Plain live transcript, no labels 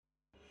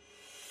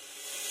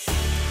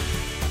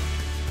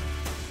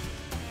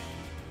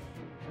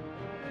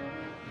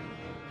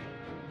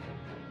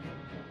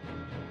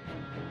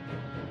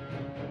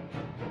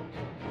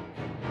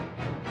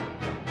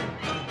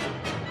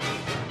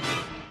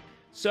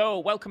So,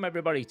 welcome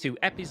everybody to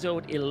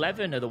episode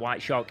 11 of the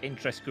White Shark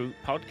Interest Group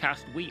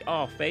podcast. We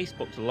are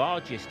Facebook's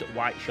largest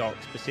White Shark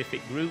specific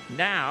group.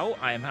 Now,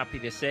 I am happy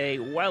to say,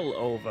 well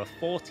over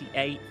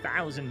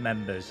 48,000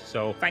 members.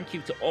 So, thank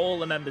you to all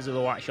the members of the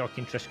White Shark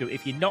Interest Group.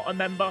 If you're not a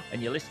member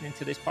and you're listening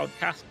to this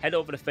podcast, head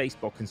over to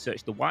Facebook and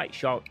search the White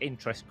Shark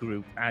Interest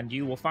Group, and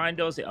you will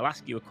find us. It'll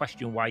ask you a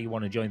question why you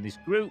want to join this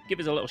group. Give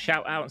us a little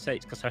shout out and say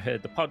it's because I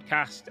heard the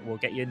podcast. We'll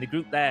get you in the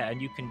group there,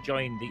 and you can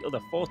join the other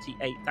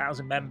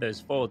 48,000 members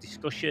for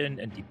discussion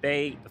and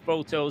debate, the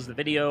photos, the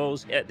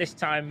videos. At this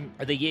time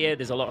of the year,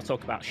 there's a lot of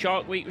talk about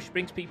Shark Week, which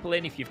brings people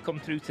in. If you've come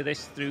through to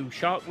this through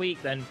Shark Week,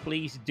 then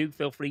please do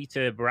feel free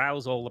to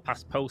browse all the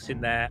past posts in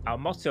there. Our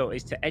motto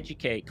is to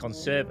educate,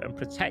 conserve, and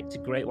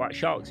protect great white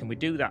sharks, and we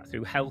do that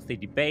through healthy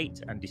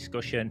debate and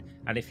discussion.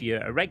 And if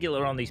you're a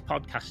regular on these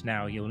podcasts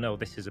now, you'll know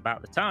this is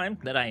about the time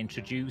that I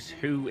introduce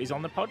who is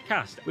on the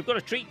podcast. We've got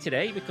a treat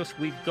today because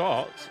we've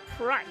got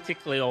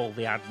practically all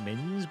the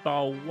admins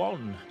bar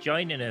one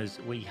joining us.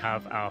 We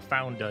have our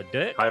founder,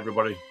 Dirk. Hi,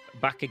 everybody.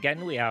 Back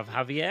again, we have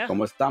Javier.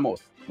 ¿Cómo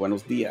estamos?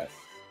 Buenos días,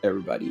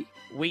 everybody.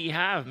 We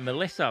have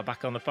Melissa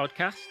back on the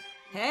podcast.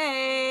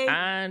 Hey!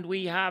 And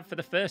we have, for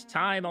the first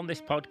time on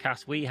this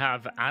podcast, we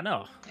have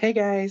Anna. Hey,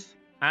 guys.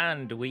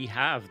 And we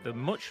have the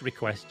much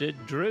requested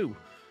Drew.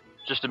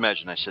 Just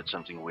imagine I said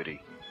something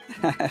witty.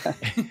 That's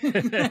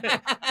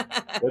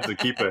a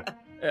keeper.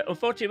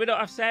 Unfortunately, we don't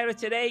have Sarah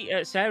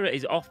today. Sarah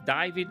is off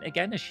diving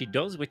again, as she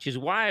does, which is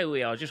why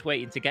we are just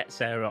waiting to get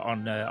Sarah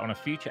on a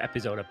future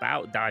episode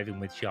about diving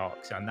with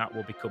sharks, and that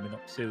will be coming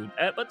up soon.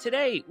 But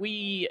today,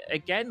 we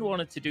again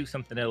wanted to do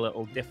something a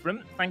little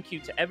different. Thank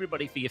you to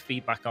everybody for your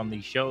feedback on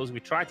these shows.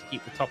 We try to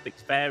keep the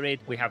topics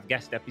varied. We have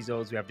guest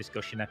episodes, we have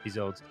discussion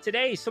episodes.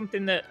 Today is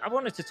something that I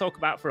wanted to talk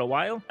about for a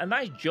while, and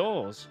that is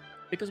Jaws.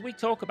 Because we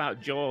talk about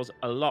Jaws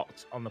a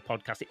lot on the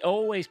podcast. It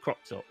always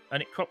crops up,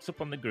 and it crops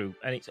up on the group,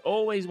 and it's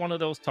always one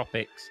of those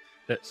topics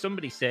that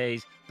somebody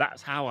says,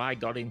 that's how I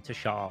got into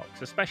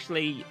sharks.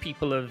 Especially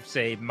people of,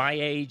 say, my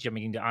age. I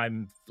mean,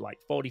 I'm like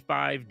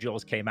 45.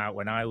 Jaws came out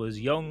when I was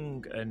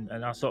young, and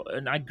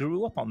I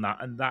grew up on that,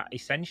 and that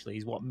essentially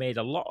is what made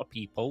a lot of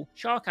people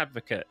shark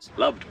advocates.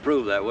 Love to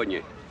prove that, wouldn't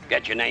you?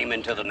 Get your name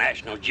into the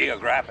National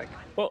Geographic.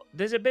 But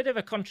there's a bit of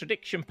a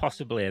contradiction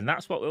possibly, and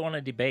that's what we want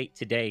to debate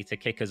today to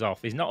kick us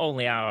off, is not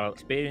only our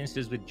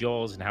experiences with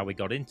Jaws and how we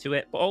got into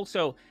it, but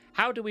also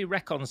how do we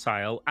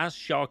reconcile, as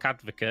shark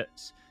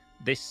advocates,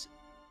 this,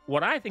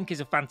 what I think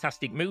is a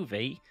fantastic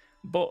movie,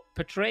 but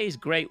portrays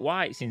great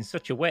whites in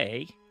such a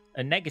way,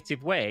 a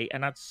negative way,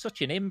 and had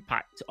such an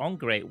impact on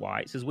great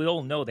whites, as we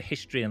all know the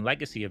history and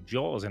legacy of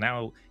Jaws and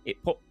how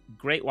it put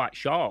great white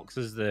sharks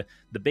as the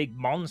big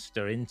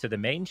monster into the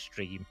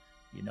mainstream,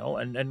 you know,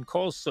 and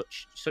caused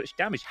such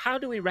damage. How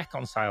do we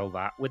reconcile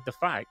that with the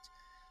fact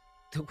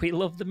that we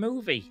love the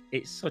movie?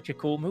 It's such a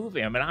cool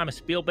movie. I mean, I'm a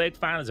Spielberg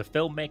fan as a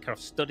filmmaker. I've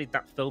studied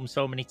that film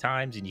so many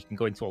times, and you can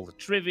go into all the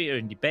trivia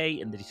and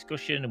debate and the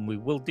discussion, and we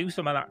will do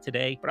some of that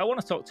today. But I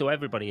want to talk to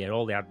everybody here,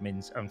 all the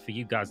admins, and for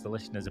you guys, the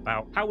listeners,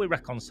 about how we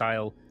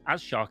reconcile,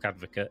 as shark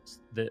advocates,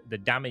 the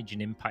damage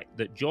and impact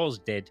that Jaws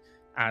did.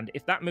 And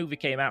if that movie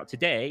came out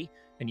today,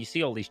 and you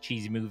see all these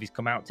cheesy movies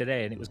come out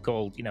today, and it was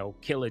called, you know,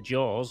 Killer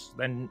Jaws,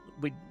 then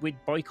we'd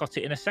boycott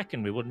it in a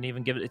second. We wouldn't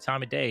even give it the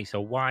time of day. So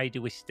why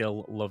do we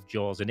still love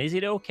Jaws? And is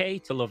it okay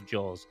to love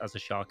Jaws as a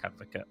shark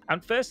advocate?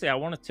 And firstly, I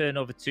want to turn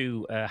over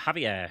to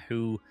Javier,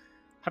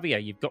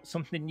 Javier, you've got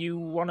something you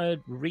want to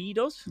read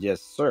us?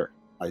 Yes, sir,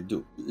 I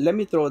do. Let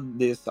me throw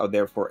this out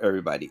there for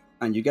everybody.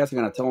 And you guys are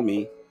going to tell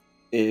me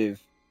if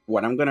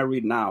what I'm going to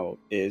read now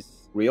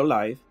is real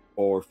life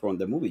or from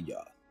the movie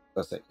Jaws.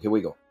 Let's see. Here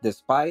we go.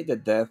 Despite the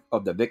death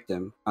of the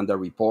victim and the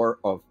report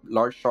of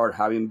large shark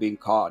having been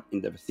caught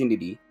in the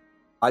vicinity,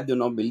 I do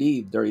not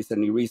believe there is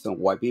any reason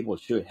why people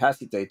should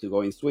hesitate to go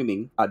in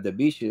swimming at the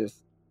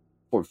beaches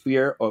for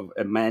fear of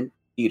a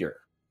man-eater.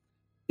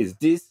 Is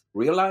this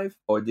real life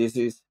or this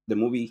is the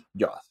movie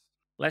Jaws?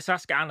 Let's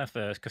ask Anna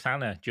first, because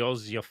Anna,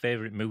 Jaws is your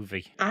favorite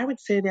movie. I would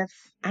say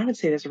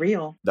that's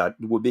real. That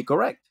would be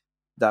correct.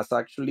 That's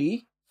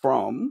actually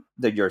from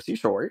the Jersey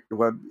Shore.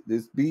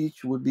 This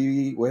beach would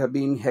have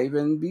been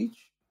Haven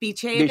Beach.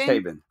 Beach Haven? Beach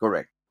Haven,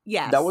 correct.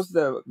 Yes. That was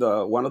the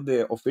one of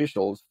the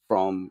officials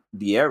from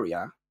the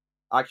area.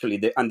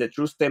 Actually, and the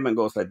true statement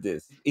goes like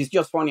this. It's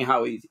just funny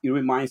how it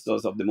reminds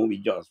us of the movie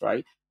Jaws,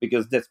 right?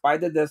 Because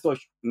despite the death of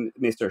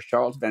Mr.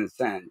 Charles Van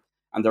Sant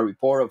and the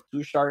report of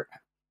 2 sharks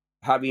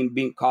having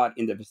been caught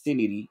in the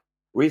vicinity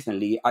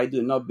recently, I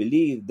do not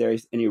believe there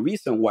is any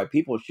reason why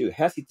people should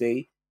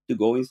hesitate to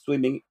go in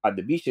swimming at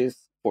the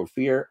beaches for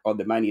fear of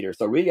the man-eater.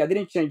 So really, I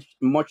didn't change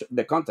much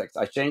the context.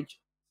 I changed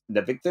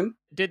the victim.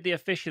 Did the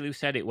official who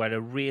said it wear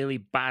a really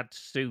bad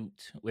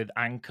suit with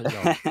anchors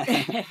on?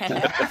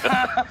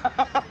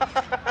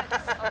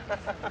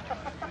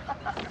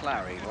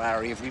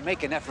 Larry, if we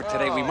make an effort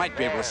today, we might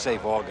be able to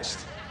save August.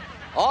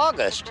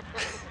 August?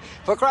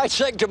 For Christ's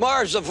sake,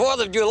 tomorrow's the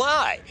 4th of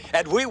July,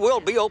 and we will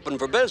be open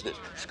for business.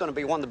 It's going to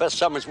be one of the best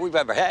summers we've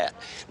ever had.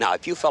 Now,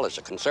 if you fellas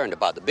are concerned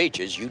about the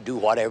beaches, you do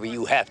whatever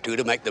you have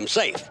to make them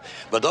safe.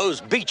 But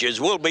those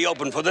beaches will be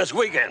open for this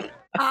weekend.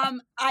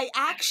 I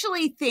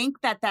actually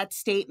think that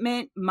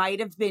statement might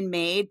have been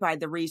made by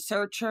the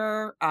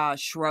researcher,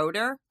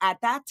 Schroeder.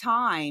 At that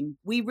time,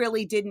 we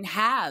really didn't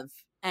have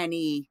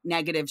any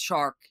negative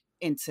shark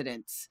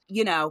incidents.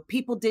 You know,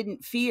 people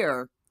didn't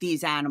fear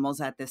these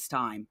animals at this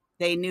time.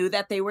 They knew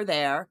that they were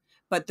there,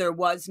 but there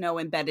was no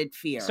embedded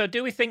fear. So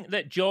do we think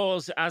that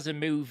Jaws as a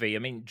movie, I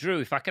mean, Drew,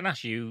 if I can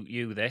ask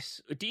you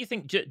this, do you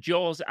think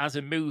Jaws as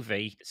a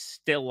movie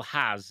still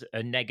has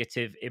a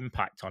negative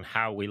impact on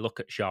how we look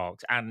at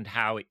sharks and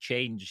how it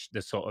changed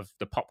the sort of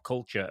the pop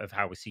culture of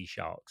how we see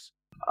sharks?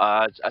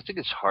 I think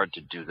it's hard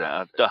to do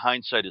that. The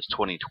hindsight is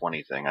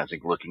 2020 thing. I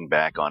think looking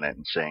back on it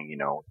and saying,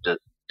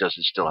 does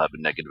it still have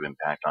a negative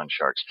impact on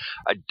sharks?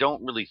 I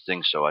don't really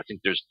think so. I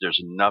think there's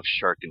enough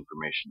shark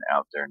information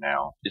out there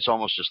now. It's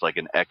almost just like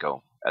an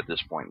echo at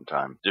this point in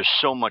time. There's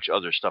so much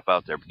other stuff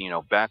out there.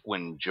 Back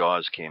when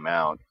Jaws came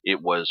out,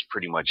 it was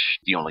pretty much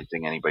the only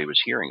thing anybody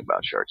was hearing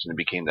about sharks, and it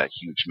became that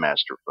huge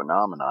master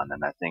phenomenon.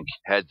 And I think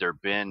had there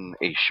been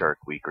a Shark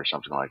Week or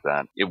something like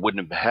that, it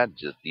wouldn't have had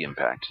the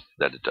impact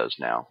that it does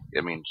now.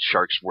 I mean,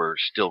 sharks were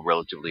still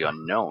relatively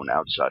unknown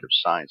outside of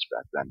science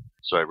back then.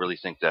 So I really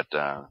think that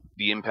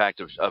the impact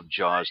of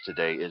Jaws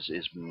today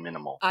is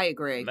minimal. I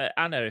agree.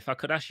 Anna, if I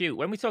could ask you,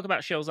 when we talk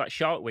about shows like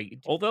Shark Week,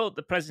 although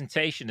the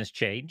presentation has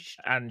changed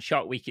and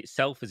Shark Week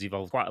itself has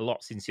evolved quite a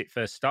lot since it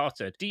first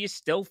started, do you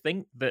still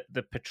think that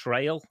the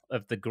portrayal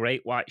of the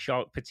great white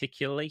shark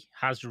particularly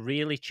has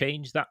really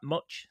changed that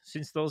much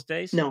since those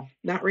days? No,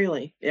 not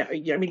really.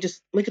 I mean,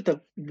 just look at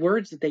the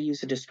words that they use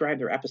to describe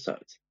their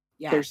episodes.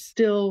 Yes. They're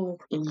still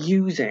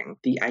using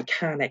the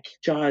iconic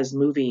Jaws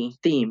movie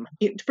theme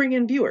to bring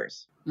in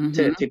viewers,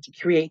 to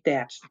create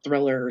that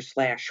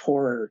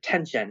thriller/horror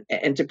tension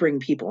and to bring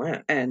people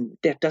in. And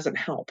that doesn't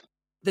help.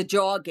 The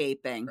jaw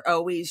gaping,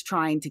 always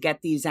trying to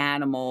get these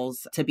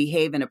animals to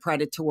behave in a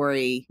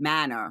predatory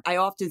manner. I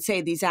often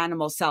say these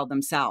animals sell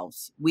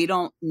themselves. We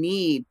don't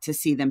need to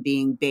see them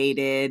being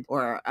baited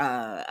or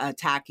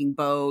attacking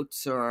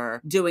boats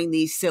or doing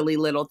these silly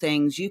little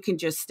things. You can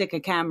just stick a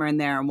camera in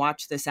there and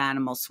watch this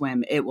animal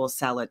swim. It will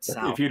sell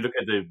itself. If you look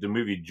at the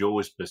movie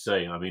Jaws per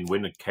se, I mean,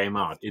 when it came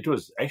out, it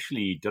was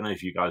actually, don't know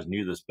if you guys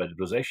knew this, but it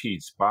was actually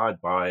inspired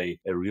by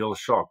a real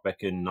shark back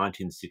in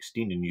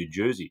 1916 in New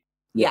Jersey.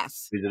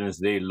 Yes. Residents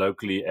there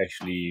locally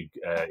actually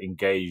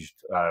engaged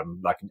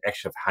like an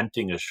act of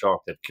hunting a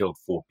shark that killed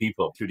 4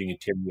 people, including a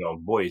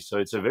 10-year-old boy. So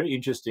it's a very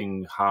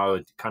interesting how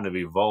it kind of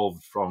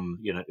evolved from,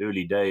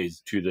 early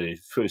days to the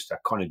first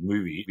iconic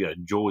movie.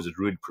 Jaws had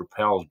really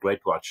propelled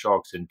great white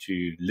sharks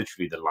into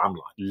literally the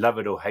limelight. Love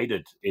it or hate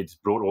it, it's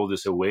brought all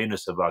this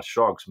awareness about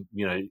sharks.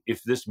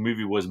 If this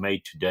movie was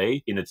made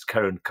today in its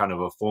current kind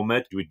of a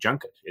format, you would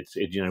junk it.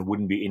 It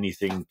wouldn't be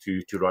anything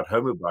to write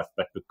home about.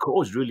 But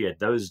because really at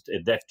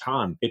that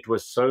time, it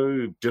was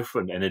so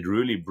different, and it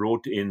really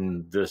brought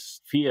in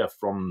this fear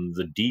from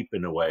the deep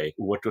in a way.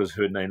 What was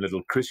her name?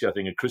 Little Chrissy, I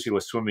think. And Chrissy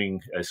was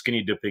swimming,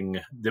 skinny dipping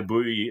the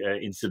buoy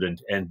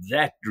incident, and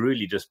that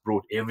really just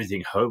brought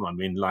everything home. I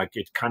mean, like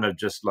it kind of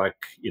just like,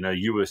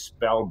 you were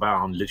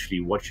spellbound literally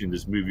watching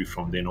this movie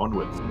from then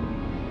onwards.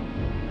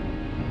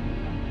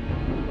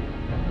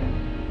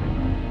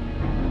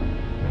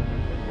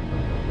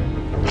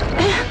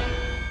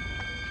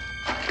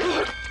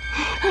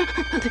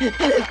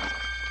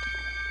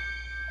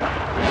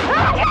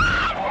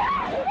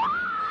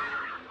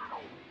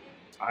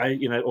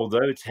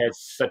 Although it has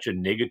such a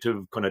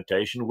negative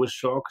connotation with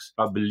sharks,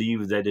 I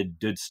believe that it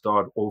did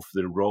start off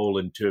the role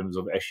in terms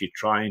of actually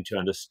trying to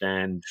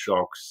understand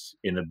sharks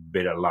in a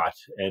better light.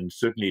 And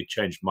certainly it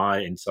changed my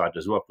insight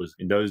as well, because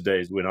in those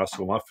days when I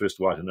saw my first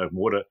white in open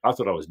water, I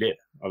thought I was dead.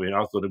 I mean,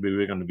 I thought we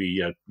were going to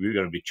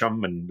be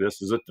chum and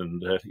this is it.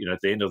 And, at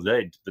the end of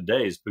the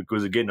days,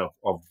 because again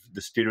of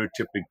the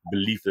stereotypic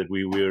belief that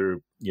we were,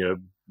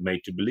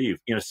 made to believe.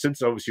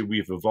 Since obviously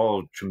we've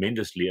evolved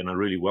tremendously, and I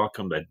really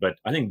welcome that. But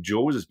I think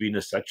Jaws has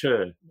been such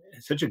a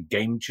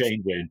game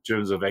changer in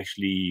terms of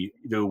actually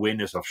the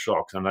awareness of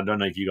sharks. And I don't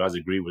know if you guys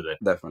agree with it.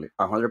 Definitely,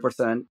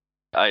 100%.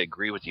 I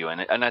agree with you,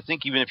 and I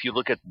think even if you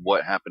look at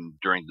what happened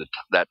during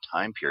that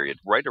time period,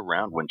 right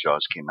around when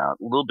Jaws came out,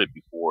 a little bit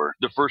before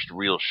the first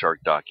real shark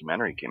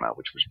documentary came out,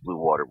 which was Blue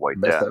Water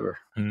White Best Death. ever.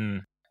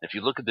 If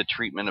you look at the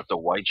treatment of the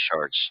white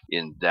sharks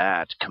in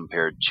that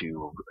compared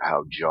to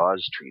how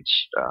Jaws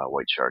treats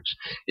white sharks,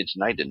 it's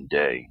night and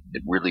day.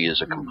 It really is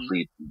a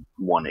complete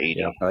 180.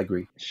 Yeah, I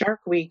agree.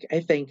 Shark Week, I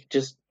think,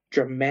 just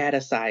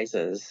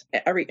dramatizes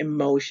every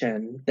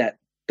emotion that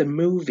the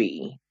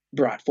movie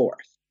brought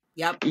forth.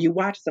 Yep. You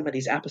watch some of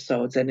these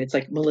episodes, and it's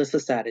like Melissa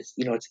said, it's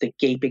the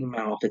gaping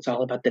mouth. It's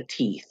all about the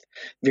teeth,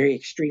 very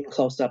extreme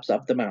close-ups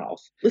of the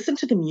mouth. Listen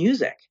to the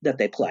music that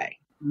they play.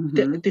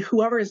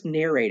 Whoever is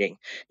narrating,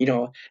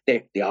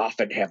 they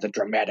often have the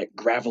dramatic,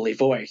 gravelly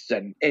voice,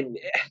 and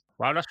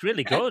wow, that's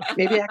really good.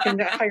 Maybe I can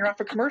hire off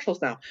for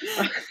commercials now.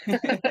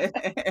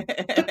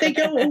 But they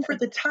go over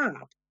the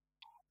top.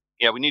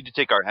 Yeah, we need to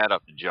take our hat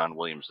off to John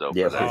Williams though.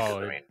 Yes. For that.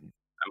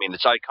 I mean,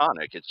 it's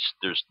iconic.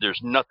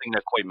 There's nothing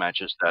that quite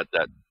matches that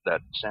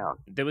sound.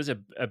 There was a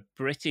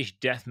British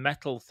death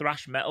metal,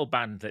 thrash metal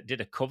band that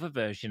did a cover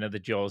version of the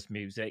Jaws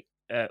music.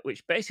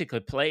 which basically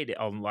played it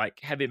on like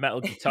heavy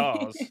metal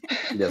guitars.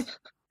 Yes.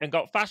 And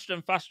got faster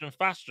and faster and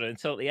faster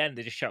until at the end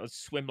they just shouted,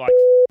 "Swim like."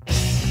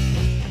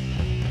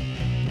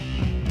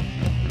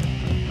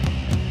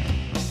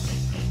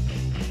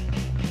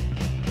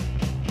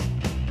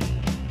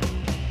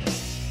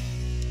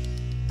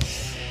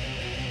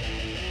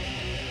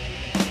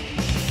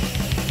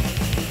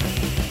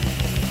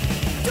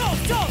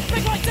 Jump,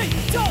 big white thing,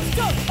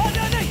 jump,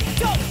 underneath,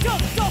 jump,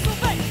 dorsal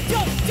vein,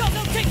 jump,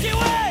 they'll kick you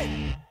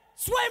in.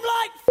 Swim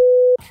like.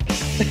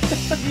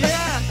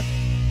 Yeah.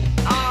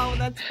 Oh,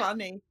 that's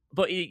funny.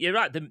 But you're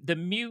right. The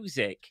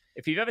music.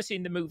 If you've ever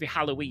seen the movie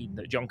Halloween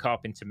that John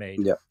Carpenter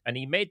made, Yeah. and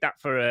he made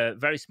that for a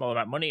very small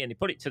amount of money, and he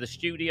put it to the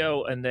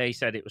studio, and they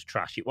said it was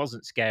trash. It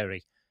wasn't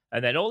scary.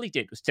 And then all he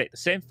did was take the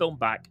same film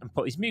back and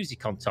put his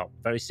music on top,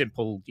 very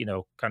simple,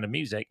 kind of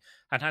music,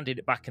 and handed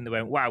it back. And they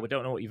went, "Wow, we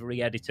don't know what you've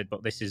re-edited,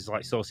 but this is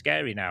like so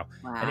scary now."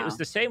 Wow. And it was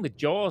the same with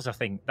Jaws. I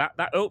think that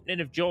opening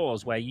of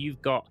Jaws, where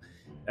you've got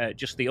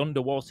just the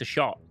underwater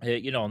shot,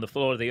 on the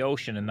floor of the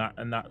ocean, and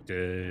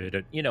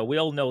that, we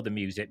all know the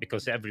music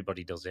because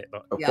everybody does it.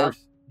 But Of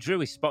course.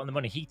 Drew is spot on the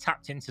money. He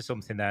tapped into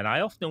something there, and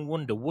I often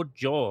wonder, would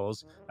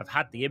Jaws have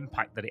had the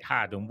impact that it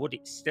had, and would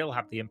it still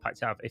have the impact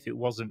it had if it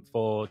wasn't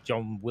for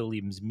John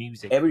Williams'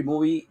 music? Every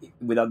movie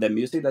without the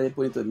music that they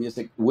put into the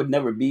music would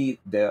never be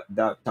that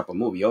type of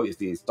movie.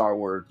 Obviously, Star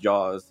Wars,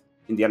 Jaws,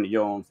 Indiana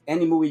Jones,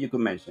 any movie you could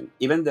mention,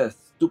 even the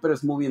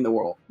stupidest movie in the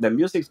world, the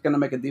music's gonna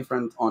make a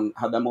difference on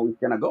how that movie's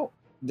gonna go.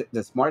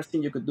 The smartest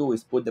thing you could do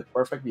is put the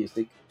perfect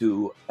music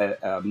to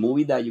a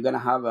movie that you're gonna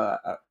have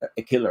a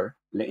killer,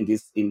 in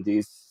this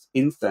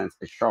instance,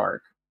 a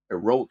shark, a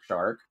rogue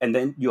shark, and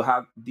then you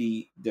have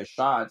the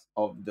shots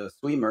of the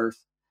swimmers,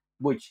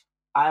 which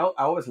I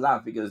always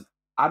laugh because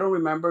I don't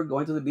remember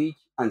going to the beach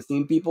and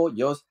seeing people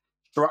just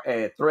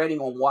threading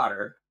on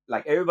water,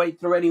 like everybody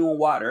threading on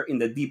water in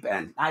the deep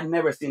end. I've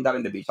never seen that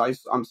in the beach.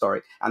 I'm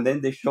sorry. And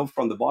then they show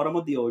from the bottom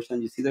of the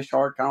ocean, you see the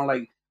shark kind of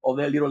like all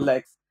their little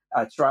legs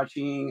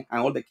stretching,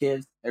 and all the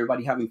kids,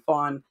 everybody having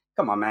fun.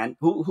 Come on, man.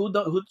 Who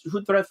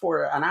threads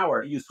for an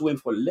hour? You swim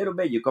for a little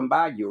bit, you come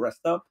back, you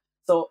rest up.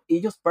 So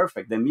it's just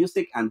perfect. The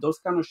music and those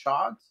kind of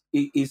shots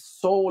is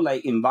so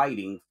like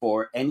inviting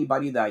for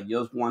anybody that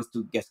just wants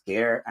to get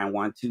scared and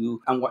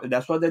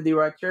that's what the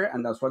director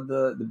and that's what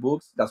the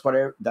books, that's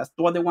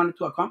what they wanted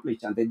to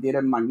accomplish, and they did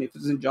a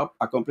magnificent job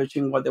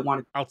accomplishing what they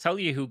wanted. I'll tell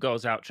you who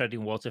goes out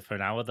treading water for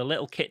an hour: the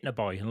little Kittner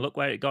boy, and look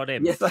where it got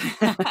him. Yes,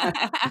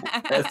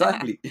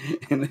 exactly.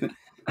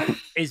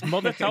 His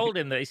mother told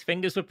him that his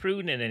fingers were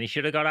pruning and he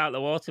should have got out of the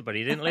water, but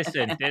he didn't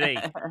listen, did he?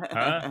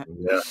 Huh?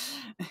 Yeah.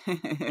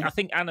 I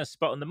think Anna's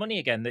spot on the money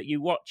again, that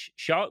you watch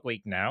Shark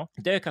Week now.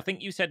 Dirk, I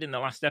think you said in the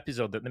last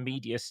episode that the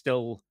media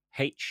still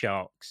hates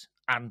sharks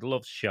and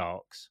loves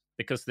sharks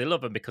because they love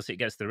them because it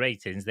gets the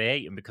ratings. They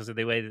hate them because of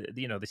the way that,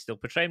 they still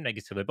portray them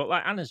negatively. But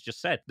like Anna's just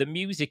said, the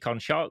music on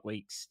Shark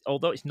Weeks,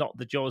 although it's not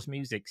the Jaws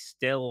music,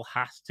 still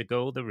has to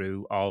go the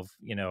route of,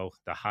 the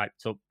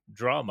hyped up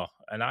drama.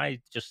 And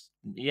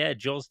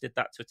Jaws did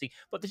that to a T.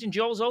 But then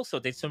Jaws also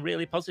did some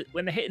really positive,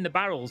 when they're hitting the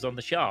barrels on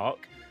the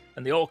shark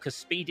and the orca's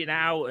speeding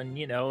out and,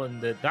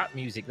 and that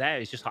music there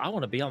is just like, I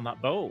want to be on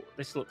that boat.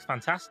 This looks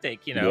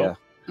fantastic, Yeah.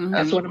 Mhm.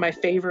 That's one of my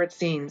favorite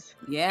scenes.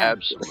 Yeah.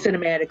 Absolutely.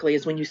 Cinematically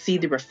is when you see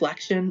the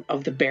reflection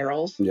of the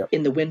barrels Yep.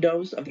 in the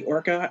windows of the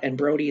orca, and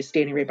Brody is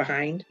standing right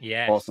behind.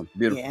 Yeah. Awesome.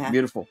 Beautiful. Yeah.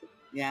 Beautiful.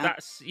 Yeah.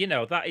 That's,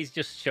 that is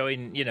just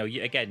showing,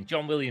 again,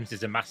 John Williams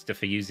is a master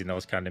for using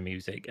those kind of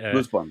music.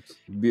 Goosebumps.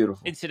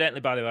 Beautiful. Incidentally,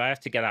 by the way, I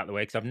have to get out of the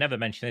way because I've never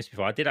mentioned this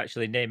before. I did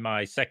actually name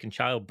my second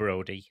child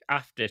Brody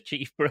after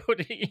Chief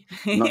Brody.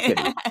 No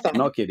kidding.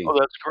 No kidding. Oh,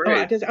 that's Oh,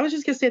 great. I was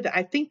just going to say that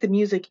I think the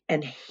music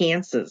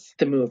enhances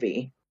the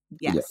movie.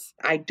 Yes.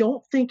 I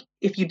don't think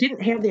if you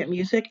didn't have that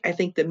music, I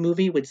think the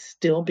movie would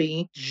still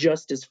be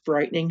just as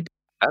frightening.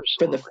 For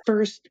Absolutely. the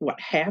first,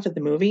 half of the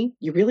movie,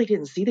 you really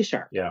didn't see the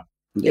shark. Yeah.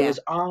 It Yeah. was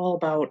all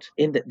about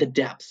in the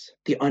depths,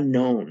 the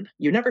unknown.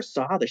 You never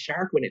saw the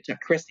shark when it took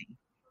Chrissy.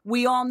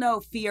 We all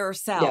know fear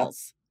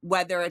sells,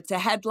 whether it's a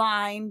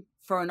headline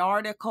for an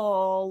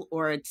article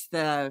or it's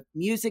the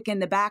music in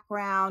the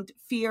background.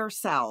 Fear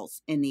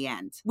sells in the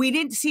end. We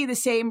didn't see the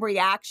same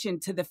reaction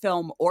to the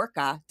film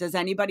Orca. Does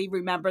anybody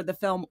remember the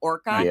film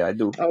Orca? Yeah, I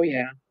do. Oh,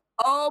 yeah.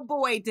 Oh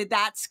boy, did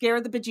that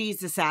scare the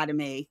bejesus out of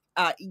me.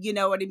 You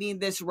know what I mean?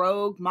 This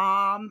rogue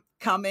mom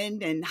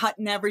coming and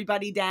hunting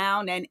everybody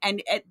down. And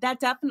that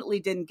definitely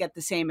didn't get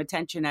the same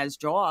attention as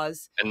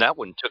Jaws. And that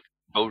one took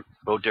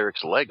Bo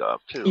Derek's leg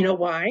off too. You know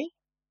why?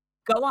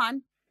 Go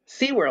on.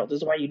 SeaWorld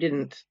is why you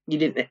didn't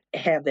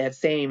have that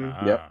same.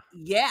 Yep.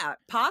 Yeah,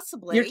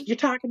 possibly. You're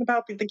talking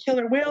about the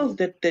killer whales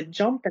that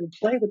jump and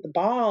play with the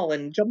ball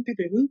and jump through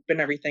the hoop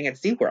and everything at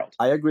SeaWorld.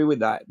 I agree with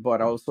that,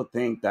 but I also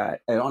think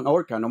that on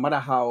Orca, no matter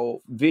how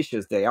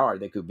vicious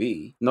they could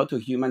be, not to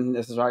humans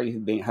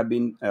necessarily have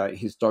been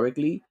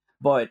historically,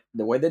 but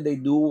the way that they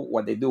do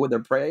what they do with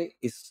their prey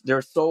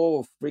they're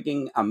so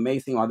freaking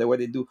amazing on the way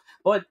they do.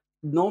 But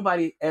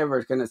nobody ever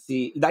is gonna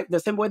see, like the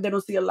same way they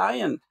don't see a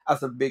lion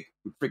as a big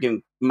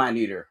freaking man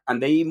eater,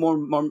 and they eat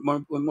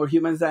more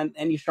humans than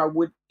any shark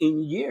would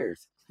in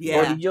years.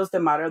 Or it's just a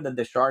matter that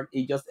the shark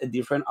is just a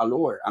different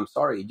allure. I'm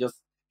sorry,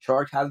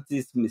 shark has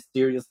this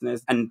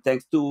mysteriousness, and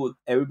thanks to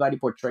everybody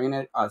portraying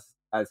it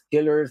as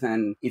killers,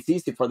 and it's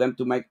easy for them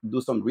to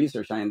do some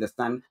research and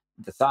understand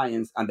the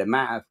science and the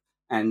math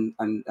and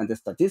the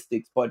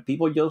statistics. But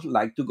people just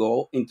like to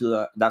go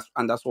into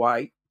that's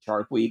why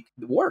Shark Week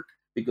work,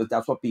 because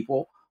that's what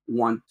people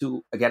want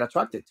to get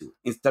attracted to,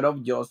 instead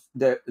of just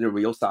the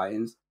real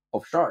science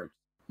of sharks.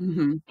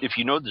 Mm-hmm. If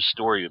you know the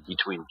story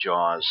between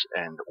Jaws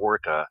and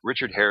Orca,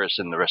 Richard Harris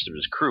and the rest of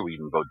his crew,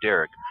 even Bo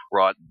Derek,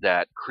 brought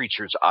that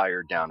creature's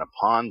ire down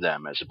upon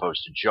them, as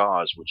opposed to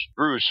Jaws, which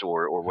Bruce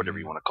or whatever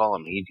you want to call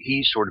him,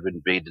 he sort of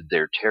invaded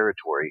their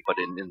territory. But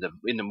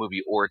in the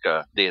movie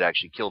Orca, they had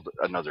actually killed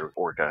another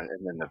orca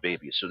and then the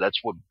baby. So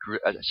that's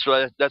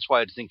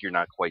why I think you're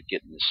not quite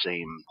getting the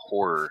same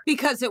horror,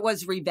 because it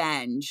was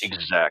revenge.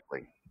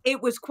 Exactly. It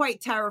was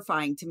quite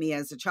terrifying to me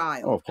as a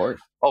child. Oh, of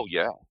course. Oh,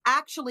 yeah.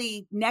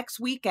 Actually, next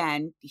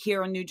weekend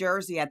here in New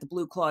Jersey at the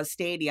Blue Claws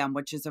Stadium,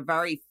 which is a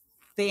very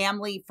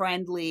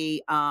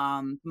family-friendly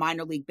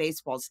minor league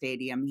baseball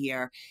stadium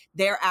here,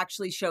 they're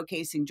actually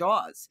showcasing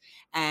Jaws.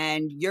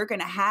 And you're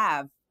going to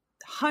have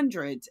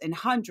hundreds and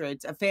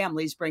hundreds of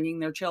families bringing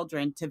their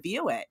children to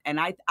view it, and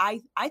I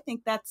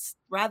think that's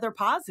rather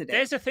positive.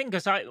 There's a thing,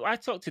 because I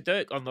talked to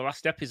Dirk on the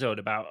last episode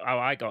about how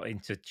I got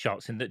into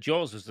sharks, and that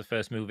Jaws was the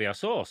first movie I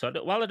saw. So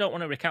while I don't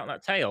want to recount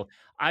that tale,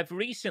 I've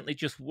recently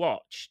just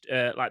watched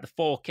like the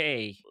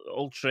 4K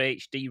Ultra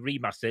HD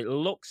remaster. It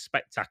looks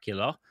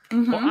spectacular,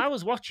 but I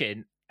was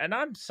watching and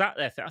I'm sat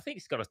there. I think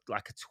it's got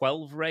like a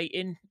 12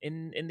 rating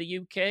in the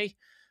UK.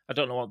 I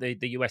don't know what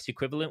the US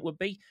equivalent would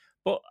be.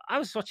 But I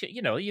was watching,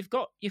 you've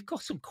got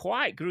some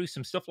quite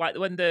gruesome stuff, like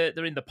when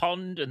they're in the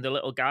pond and the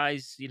little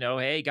guys,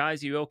 hey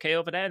guys, are you okay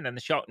over there? And then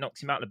the shark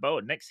knocks him out of the boat.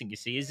 And next thing you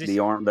see is this, the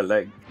arm, the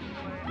leg.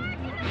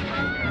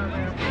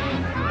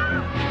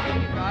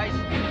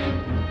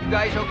 You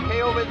guys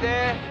okay over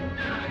there?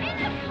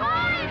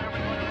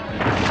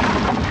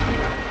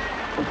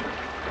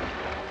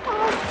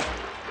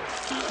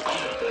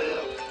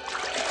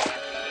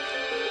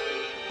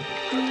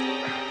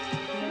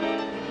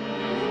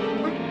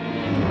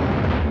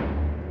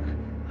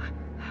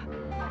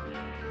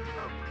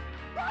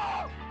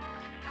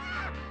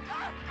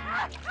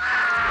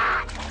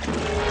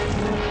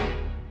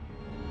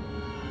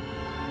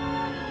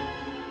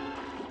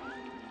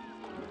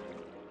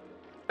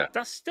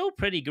 That's still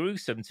pretty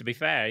gruesome, to be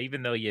fair,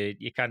 even though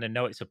you kind of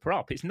know it's a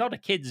prop. It's not a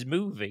kid's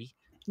movie.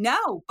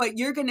 No, but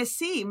you're going to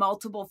see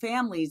multiple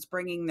families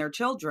bringing their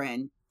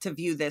children to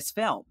view this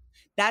film.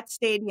 That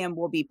stadium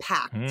will be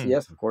packed.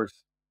 Yes, of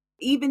course.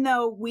 Even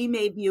though we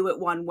may view it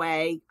one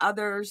way,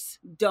 others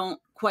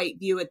don't quite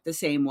view it the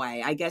same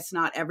way. I guess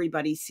not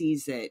everybody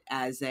sees it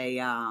as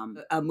a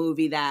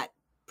movie that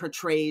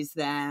portrays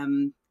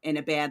them in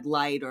a bad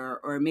light,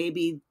 or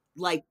maybe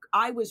like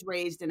I was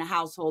raised in a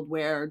household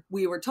where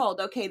we were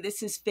told, okay,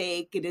 this is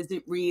fake, it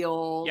isn't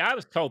real. Yeah, I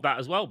was told that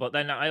as well. But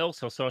then I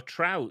also saw a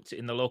trout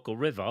in the local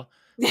river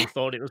and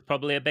thought it was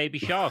probably a baby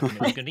shark and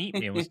it was going to eat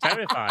me and was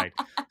terrified.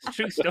 It's a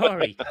true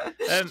story.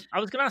 I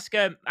was going to ask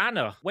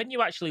Anna, when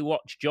you actually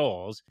watch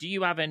Jaws, do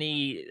you have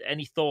any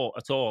thought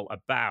at all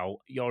about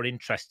your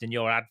interest and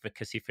your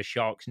advocacy for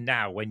sharks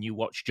now when you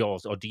watch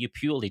Jaws, or do you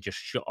purely just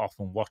shut off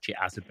and watch it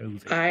as a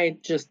movie? I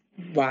just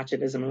watch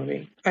it as a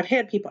movie. I've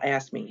had people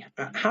ask me,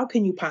 how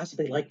can you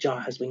possibly like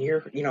Jaws when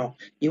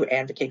you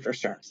advocate for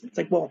sharks? It's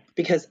like, well,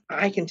 because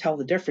I can tell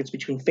the difference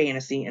between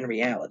fantasy and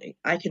reality.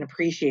 I can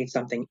appreciate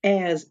something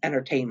as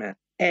entertainment,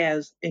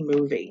 as a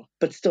movie,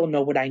 but still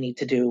know what I need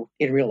to do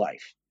in real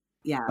life.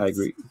 Yeah, I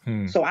agree.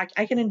 So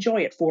I can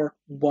enjoy it for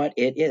what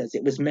it is.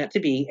 It was meant to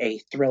be a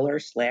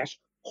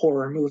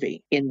thriller/horror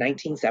movie in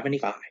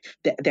 1975.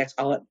 That's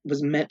all it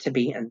was meant to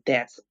be, and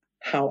that's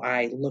how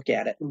I look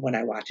at it when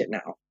I watch it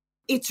now.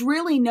 It's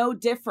really no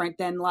different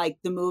than like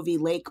the movie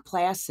Lake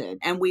Placid.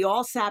 And we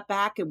all sat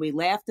back and we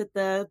laughed at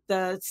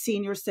the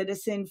senior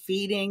citizen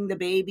feeding the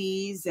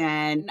babies.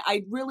 And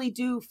I really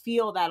do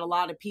feel that a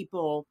lot of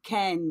people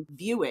can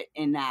view it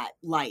in that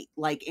light,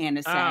 like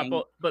Anna's saying.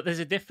 But there's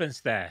a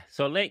difference there.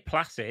 So Lake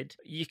Placid,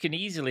 you can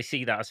easily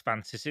see that as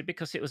fantasy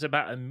because it was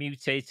about a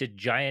mutated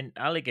giant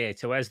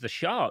alligator, whereas the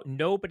shark,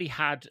 nobody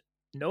had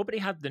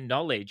the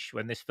knowledge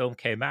when this film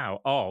came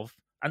out of,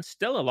 and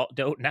still a lot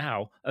don't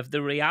now, of the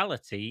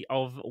reality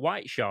of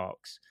white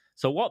sharks.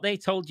 So what they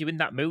told you in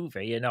that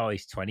movie,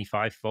 he's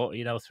 25 foot,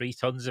 3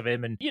 tons of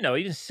him. And,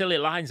 even silly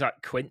lines like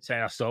Quint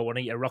saying, I saw one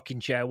eat a rocking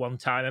chair one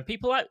time. And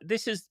people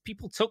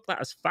took that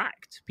as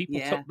fact.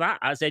 People took that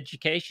as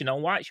education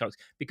on white sharks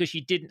because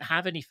you didn't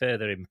have any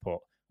further input.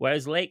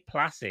 Whereas Lake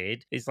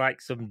Placid is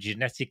like some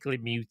genetically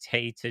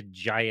mutated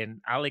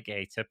giant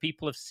alligator.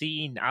 People have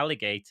seen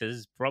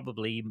alligators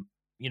probably,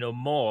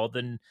 more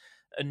than...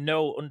 and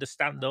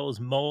understand those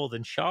more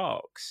than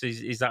sharks.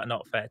 Is that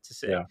not fair to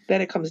say? Yeah.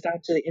 Then it comes down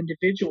to the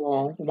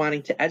individual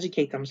wanting to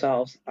educate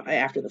themselves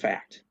after the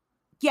fact.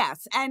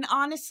 Yes. And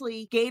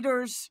honestly,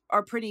 gators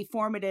are pretty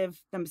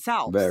formative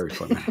themselves. Very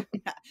formative.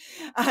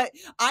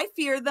 I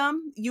fear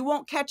them. You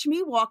won't catch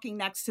me walking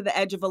next to the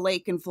edge of a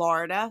lake in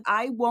Florida.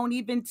 I won't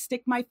even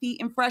stick my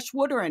feet in fresh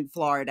water in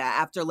Florida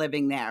after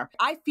living there.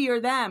 I fear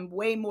them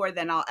way more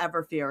than I'll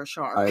ever fear a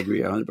shark. I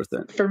agree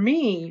 100%. For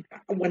me,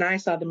 when I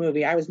saw the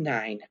movie, I was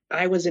 9.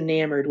 I was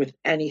enamored with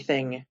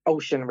anything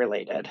ocean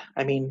related.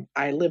 I mean,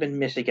 I live in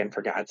Michigan,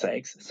 for God's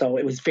sakes. So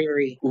it was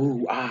very,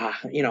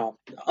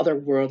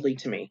 otherworldly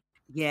to me.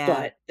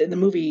 Yeah. But the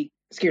movie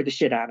scared the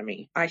shit out of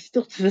me. I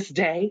still, to this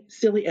day,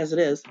 silly as it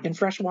is, in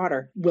fresh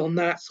water, will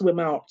not swim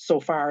out so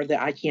far that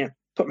I can't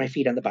put my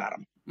feet on the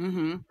bottom.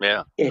 Mm-hmm.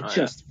 Yeah. It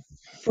just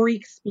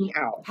freaks me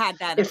out. Had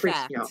that it effect.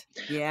 Freaks me out.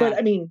 Yeah. But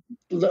I mean,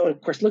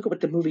 of course, look at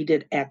what the movie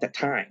did at the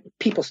time.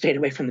 People stayed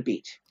away from the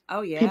beach.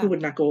 Oh, yeah. People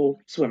would not go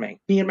swimming.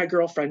 Me and my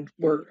girlfriend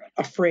were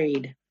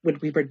afraid when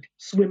we would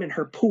swim in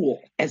her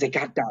pool as it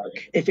got dark.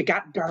 If it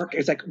got dark,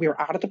 it's like we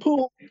were out of the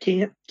pool.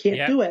 Can't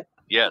do it.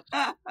 Yes.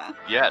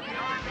 Yes.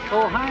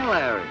 Oh, hi,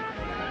 Larry.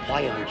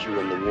 Why aren't you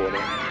in the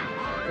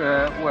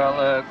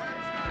water?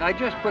 I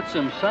just put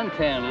some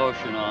suntan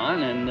lotion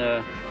on, and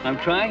I'm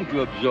trying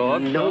to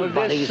absorb some of this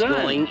Nobody's sun.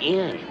 going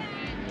in.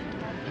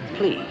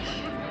 Please,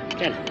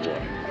 get in the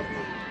water.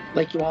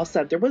 Like you all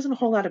said, there wasn't a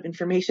whole lot of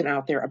information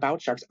out there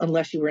about sharks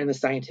unless you were in the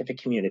scientific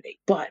community.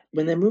 But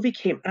when the movie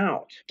came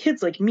out,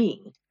 kids like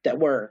me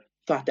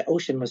thought the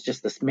ocean was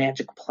just this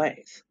magical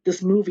place.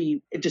 This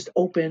movie, it just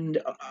opened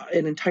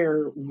an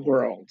entire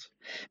world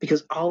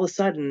because all of a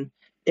sudden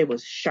it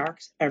was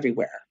sharks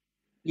everywhere.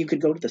 You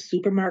could go to the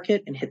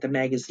supermarket and hit the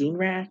magazine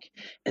rack,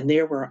 and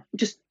there were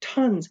just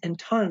tons and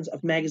tons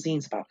of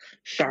magazines about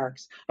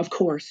sharks, of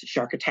course,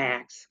 shark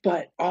attacks,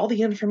 but all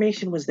the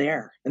information was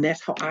there. And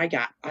that's how I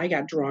got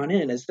drawn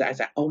in. I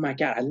said, oh my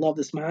God, I love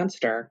this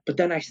monster. But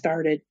then I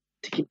started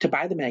to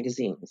buy the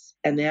magazines,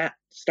 and that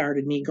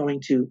started me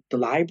going to the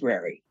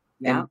library.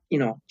 Yeah.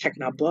 And,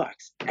 checking out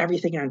books,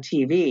 everything on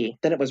TV.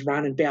 Then it was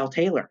Ron and Bale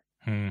Taylor.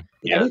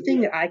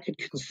 Anything that I could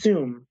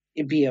consume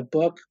via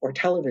book or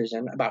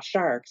television about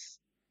sharks,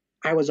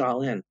 I was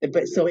all in.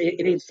 But so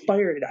it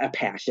inspired a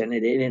passion,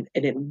 and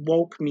it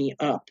woke me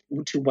up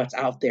to what's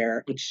out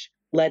there, which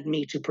led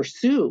me to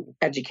pursue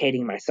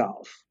educating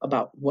myself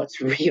about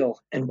what's real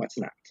and what's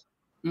not.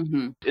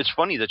 Mm-hmm. It's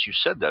funny that you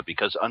said that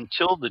because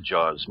until the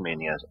Jaws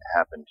mania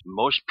happened,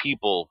 most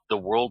people, the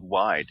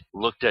worldwide,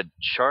 looked at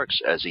sharks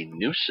as a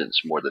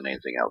nuisance more than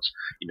anything else.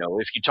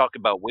 If you talk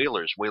about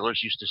whalers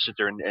used to sit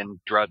there and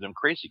drive them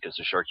crazy because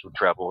the sharks would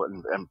travel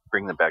and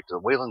bring them back to the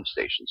whaling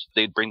stations.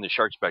 They'd bring the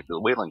sharks back to the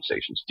whaling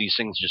stations. These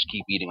things just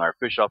keep eating our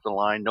fish off the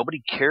line.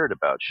 Nobody cared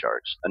about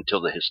sharks until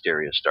the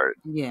hysteria started.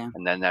 Yeah.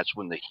 And then that's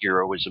when the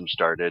heroism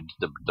started,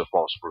 the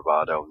false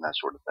bravado and that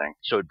sort of thing.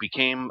 So it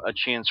became a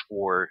chance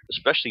for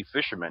especially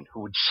fishermen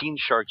who had seen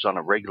sharks on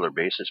a regular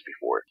basis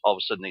before. All of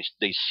a sudden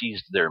they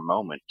seized their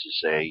moment to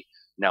say,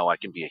 now I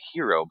can be a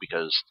hero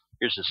because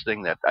here's this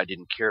thing that I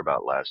didn't care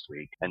about last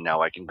week, and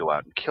now I can go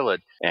out and kill it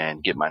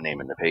and get my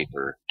name in the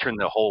paper. Turn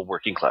the whole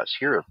working class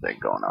hero thing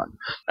going on.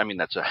 I mean,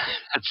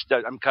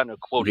 I'm kind of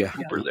quoting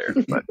Cooper there,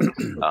 but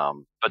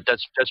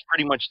that's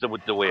pretty much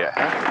the way it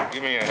happened.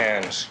 Give me your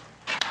hands.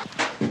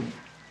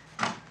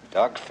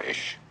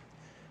 Dogfish.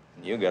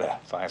 You got a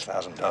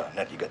 $5,000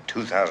 net. You got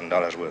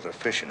 $2,000 worth of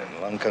fishing, and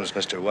along comes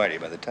Mr. Whitey.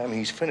 By the time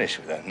he's finished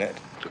with that net,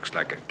 looks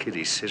like a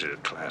kiddie scissor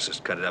class has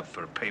cut it up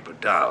for a paper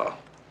doll.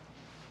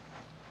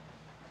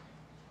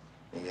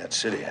 You got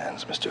city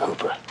hands, Mr.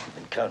 Hooper. You've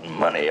been counting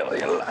money all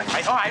your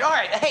life. All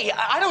right. Hey,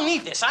 I don't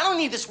need this. I don't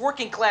need this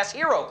working class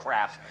hero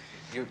crap.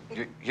 You're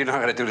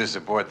not going to do this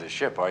aboard the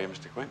ship, are you,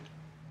 Mr. Quinn?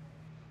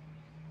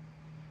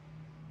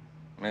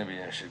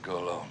 Maybe I should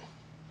go alone.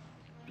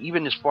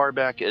 Even as far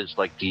back as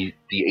like the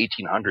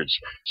 1800s,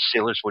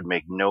 sailors would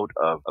make note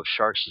of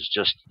sharks as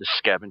just the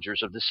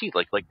scavengers of the sea,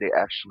 like they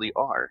actually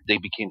are. They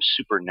became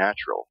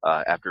supernatural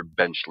after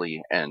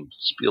Benchley and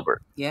Spielberg.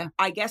 Yeah,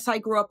 I guess I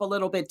grew up a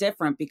little bit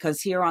different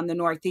because here on the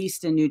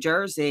Northeast in New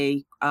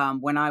Jersey,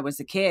 when I was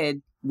a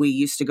kid, we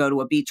used to go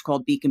to a beach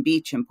called Beacon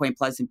Beach in Point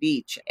Pleasant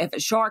Beach. If a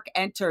shark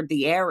entered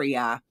the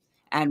area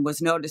and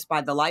was noticed by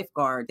the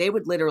lifeguard, they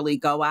would literally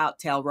go out,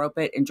 tail rope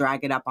it, and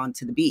drag it up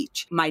onto the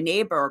beach. My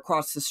neighbor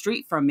across the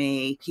street from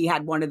me, he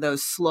had one of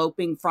those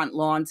sloping front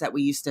lawns that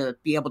we used to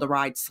be able to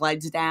ride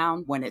sleds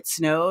down when it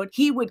snowed.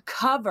 He would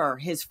cover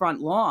his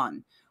front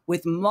lawn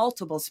with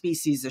multiple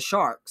species of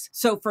sharks.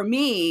 So for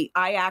me,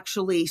 I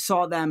actually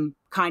saw them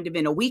kind of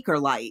in a weaker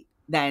light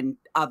than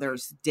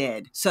others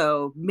did.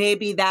 So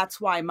maybe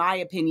that's why my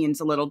opinion's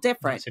a little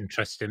different. That's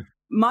interesting.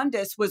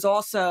 Mundus was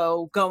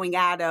also going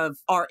out of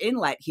our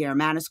inlet here,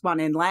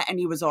 Manasquan Inlet, and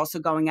he was also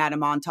going out of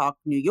Montauk,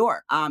 New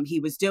York. He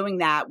was doing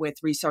that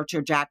with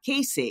researcher Jack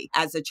Casey.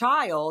 As a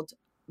child,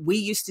 we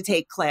used to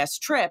take class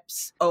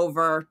trips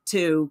over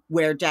to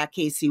where Jack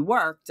Casey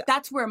worked.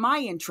 That's where my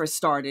interest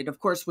started, of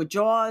course, with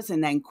Jaws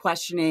and then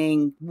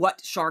questioning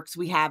what sharks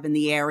we have in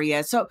the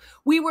area. So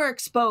we were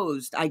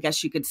exposed, I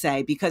guess you could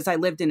say, because I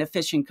lived in a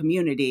fishing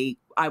community.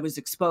 I was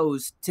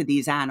exposed to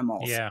these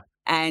animals. Yeah.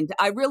 And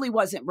I really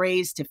wasn't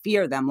raised to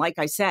fear them. Like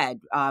I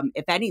said,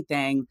 if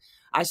anything,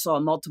 I saw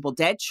multiple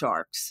dead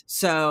sharks.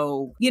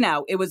 So, you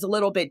know, it was a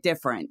little bit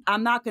different.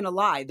 I'm not going to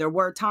lie. There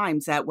were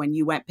times that when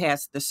you went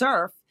past the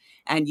surf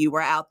and you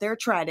were out there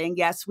treading,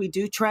 yes, we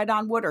do tread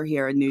on water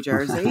here in New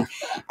Jersey.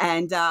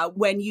 And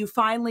when you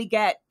finally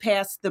get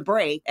past the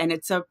break and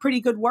it's a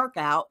pretty good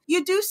workout,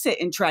 you do sit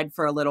and tread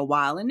for a little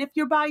while. And if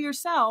you're by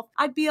yourself,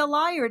 I'd be a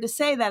liar to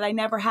say that I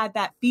never had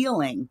that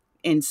feeling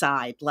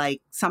inside,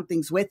 like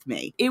something's with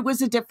me. It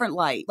was a different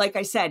light. Like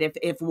I said,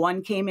 if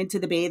one came into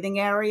the bathing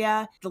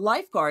area, the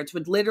lifeguards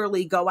would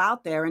literally go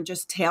out there and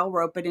just tail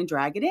rope it and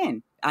drag it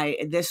in.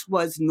 This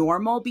was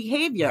normal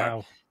behavior.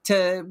 Wow.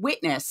 To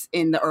witness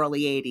in the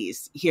early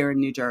 80s here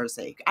in New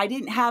Jersey. I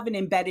didn't have an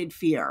embedded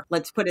fear.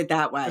 Let's put it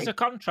that way. There's a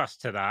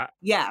contrast to that.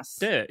 Yes.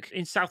 Dirk,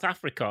 in South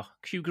Africa,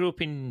 'cause you grew up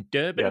in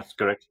Durban. Yes,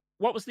 correct.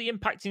 What was the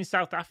impact in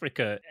South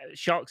Africa?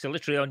 Sharks are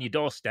literally on your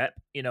doorstep,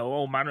 you know,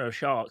 all manner of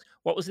sharks.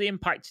 What was the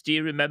impact, do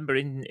you remember,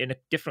 in a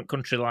different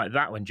country like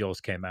that when Jaws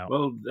came out?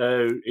 Well,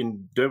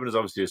 in Durban is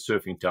obviously a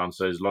surfing town,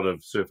 so there's a lot of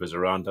surfers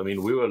around. I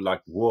mean, we were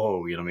like,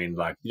 whoa, you know what I mean?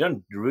 Like, you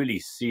don't really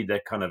see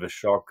that kind of a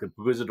shark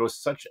because it was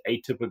such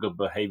atypical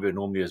behavior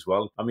normally as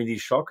well. I mean,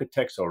 these shark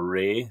attacks are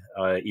rare,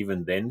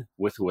 even then,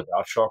 with or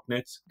without shark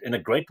nets. And a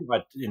great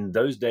white in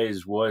those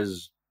days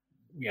was,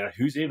 you know,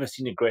 who's ever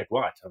seen a great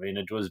white? I mean,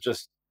 it was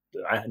just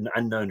an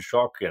unknown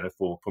shark, you know,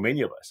 for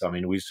many of us. I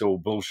mean, we saw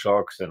bull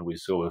sharks and we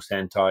saw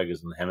sand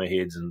tigers and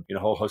hammerheads and, you know,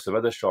 a whole host of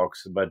other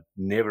sharks, but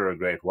never a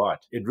great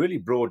white. It really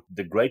brought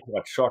the great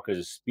white shark as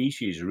a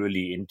species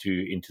really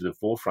into the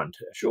forefront.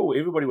 Sure,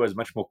 everybody was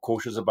much more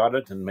cautious about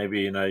it, and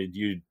maybe, you know,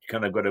 you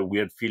kind of got a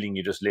weird feeling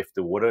you just left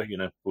the water, you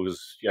know,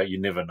 because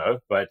you never know.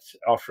 But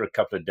after a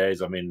couple of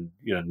days, I mean,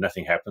 you know,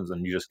 nothing happens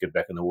and you just get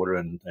back in the water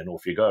and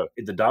off you go.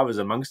 The divers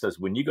amongst us,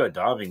 when you go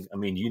diving, I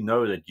mean, you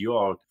know that you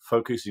are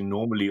focusing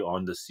normally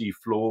on the sea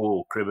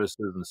floor,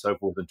 crevices and so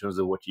forth in terms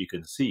of what you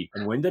can see.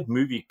 And when that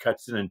movie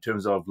cuts in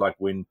terms of like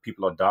when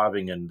people are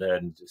diving and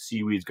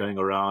seaweed's going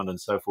around and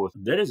so forth,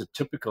 that is a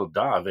typical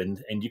dive.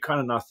 And you're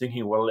kind of now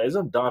thinking, well, as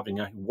I'm diving,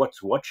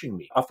 what's watching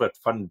me? I've got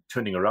fun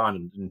turning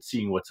around and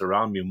seeing what's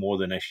around me more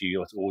than actually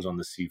what's always on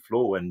the sea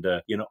floor. And,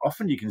 you know,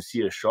 often you can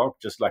see a shark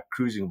just like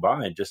cruising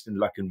by, just in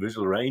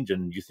visual range,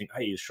 and you think,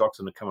 hey, the shark's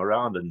going to come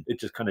around, and it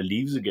just kind of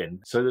leaves again.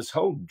 So this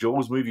whole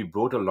Jaws movie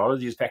brought a lot of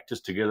these factors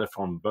together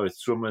from both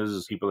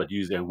swimmers, people that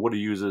use their water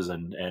users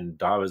and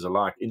divers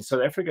alike. In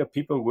South Africa,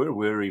 people were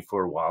wary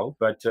for a while,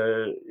 but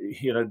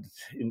you know,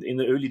 in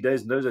the early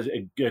days,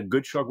 a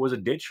good shark was a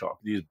dead shark.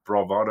 These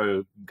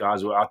bravado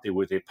guys were out there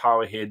with their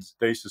power heads.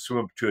 They used to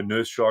swim up to a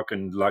nurse shark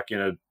and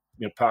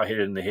power hit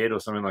it in the head or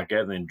something like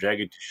that, and then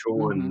drag it to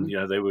shore. Mm-hmm. And you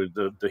know, they were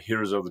the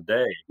heroes of the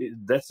day.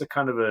 That's the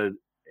kind of a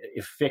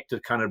effect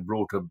it kind of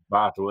brought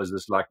about, was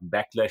this like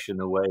backlash in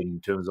a way in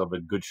terms of a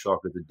good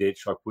shark with a dead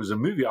shark, was a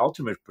movie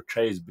ultimately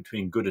portrays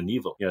between good and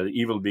evil. You know, the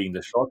evil being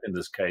the shark in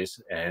this case,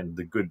 and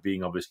the good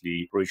being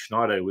obviously Roy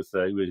Schneider with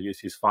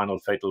his final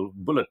fatal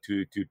bullet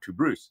to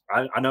Bruce.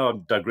 I know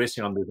I'm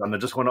digressing on this, and I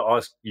just want to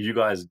ask you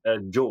guys,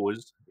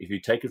 Jaws, if you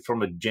take it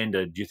from a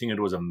gender, do you think it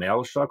was a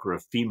male shark or a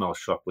female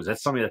shark? Was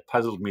that something that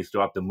puzzled me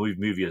throughout the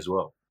movie as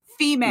well?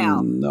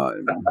 Female.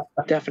 No.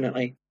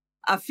 Definitely.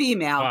 A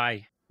female.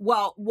 Why?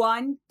 Well,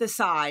 one, the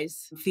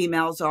size.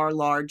 Females are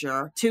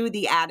larger. Two,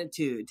 the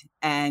attitude.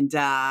 And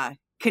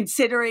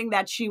considering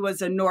that she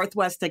was a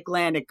Northwest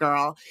Atlantic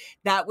girl,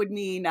 that would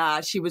mean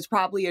she was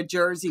probably a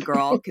Jersey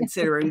girl,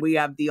 considering we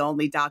have the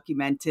only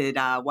documented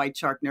white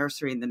shark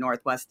nursery in the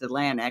Northwest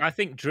Atlantic. I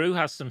think Drew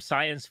has some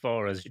science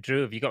for us.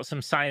 Drew, have you got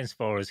some science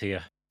for us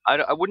here?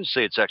 I wouldn't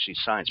say it's actually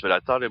science, but I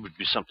thought it would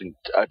be something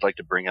I'd like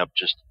to bring up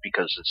just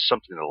because it's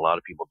something that a lot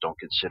of people don't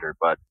consider.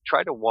 But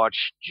try to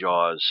watch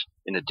Jaws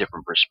in a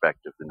different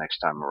perspective the next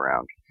time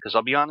around. Because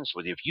I'll be honest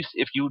with you,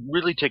 if you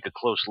really take a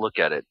close look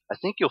at it, I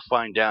think you'll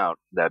find out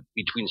that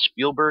between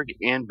Spielberg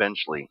and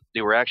Benchley,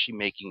 they were actually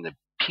making the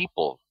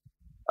people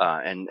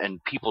and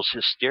people's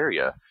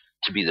hysteria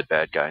to be the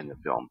bad guy in the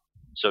film.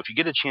 So if you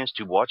get a chance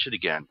to watch it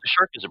again, the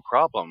shark is a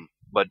problem,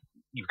 but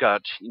you've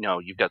got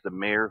the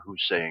mayor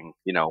who's saying,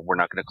 we're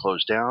not going to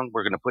close down.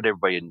 We're going to put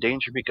everybody in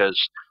danger because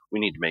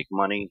we need to make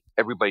money.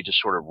 Everybody just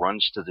sort of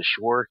runs to the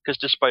shore because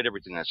despite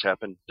everything that's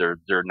happened,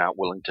 they're not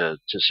willing to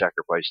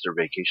sacrifice their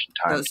vacation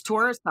time. Those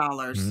tourist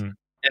dollars. Mm-hmm.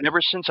 And ever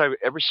since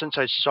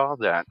I saw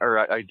that, or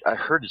I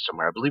heard it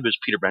somewhere, I believe it was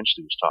Peter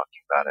Benchley was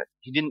talking about it.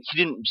 He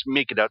didn't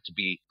make it out to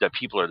be that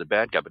people are the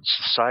bad guy, but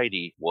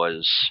society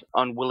was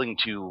unwilling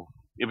to.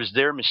 It was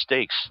their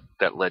mistakes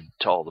that led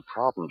to all the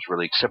problems,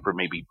 really, except for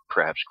maybe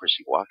perhaps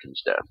Chrissy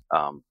Watkins' death.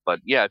 But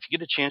yeah, if you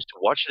get a chance to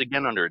watch it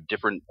again under a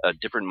different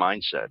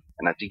mindset,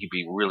 and I think you'd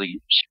be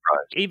really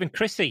surprised. Even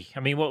Chrissy,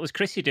 I mean, what was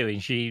Chrissy doing?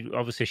 She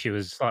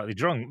was slightly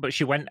drunk, but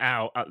she went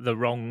out at the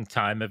wrong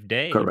time of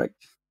day. Correct.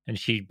 And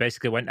she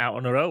basically went out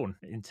on her own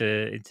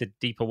into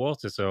deeper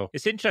water. So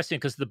it's interesting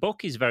because the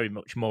book is very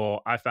much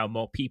more, I found,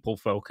 more people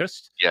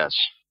focused. Yes.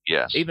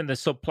 Yes. Even the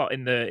subplot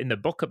in the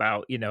book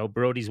about,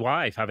 Brody's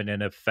wife having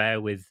an affair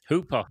with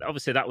Hooper.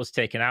 Obviously, that was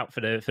taken out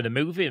for the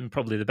movie, and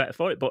probably the better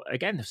for it. But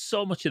again,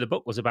 so much of the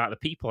book was about the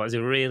people. That's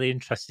a really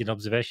interesting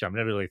observation. I've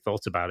never really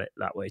thought about it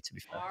that way, to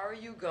be fair. Are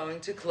you going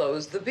to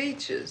close the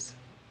beaches?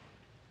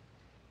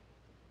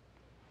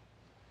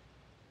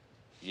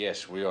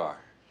 Yes, we are.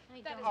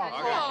 We're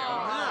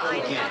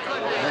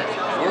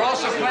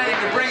also planning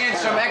to bring in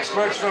some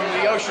experts from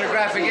the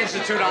Oceanographic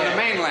Institute on the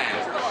mainland.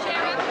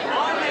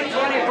 Only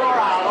 24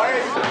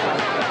 hours.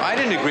 I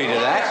didn't agree to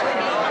that.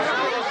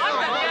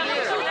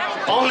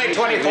 Only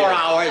 24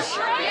 hours.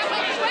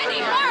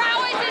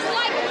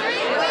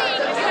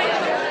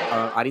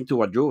 Adding to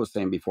what Drew was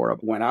saying before,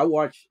 when I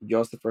watched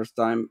Jaws the first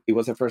time, it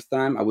was the first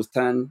time. I was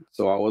 10,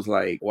 so I was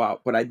like,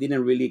 wow. But I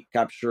didn't really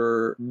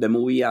capture the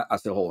movie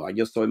as a whole. I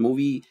just saw a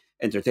movie,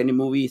 entertaining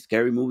movie,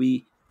 scary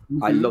movie.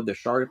 Mm-hmm. I love the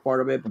shark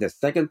part of it. The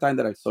second time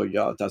that I saw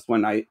Jaws, that's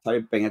when I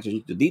started paying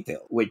attention to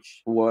detail,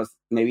 which was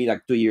maybe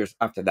like 2 years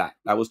after that.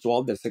 I was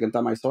 12 the second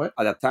time I saw it.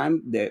 At that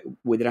time,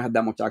 we didn't have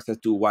that much access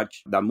to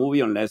watch that movie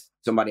unless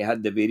somebody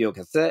had the video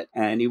cassette,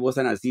 and it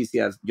wasn't as easy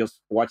as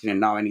just watching it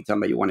now anytime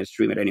that you want to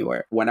stream it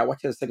anywhere. When I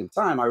watched it the second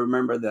time, I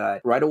remember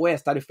that right away I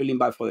started feeling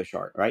bad for the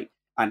shark, right?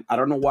 And I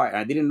don't know why.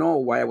 I didn't know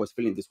why I was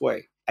feeling this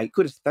way. I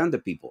couldn't stand the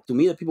people. To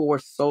me, the people were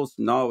so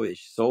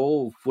snobbish,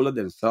 so full of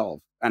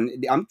themselves.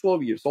 And I'm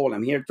 12 years old.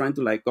 I'm here trying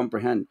to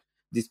comprehend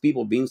these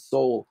people being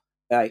so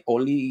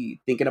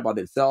only thinking about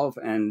themselves,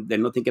 and they're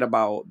not thinking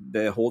about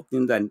the whole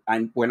thing.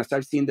 And when I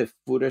started seeing the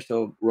footage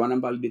of Ron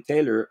and Valerie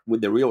Taylor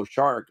with the real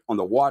shark on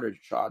the water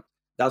shot,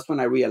 that's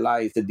when I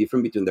realized the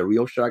difference between the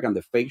real shark and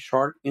the fake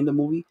shark in the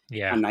movie.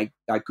 Yeah. And I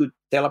could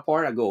tell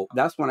apart. I go,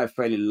 that's when I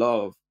fell in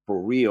love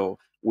for real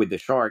with the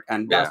shark.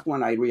 And that's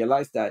when I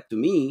realized that, to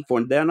me,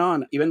 from then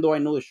on, even though I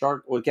know the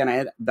shark will kind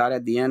of die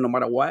at the end no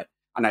matter what,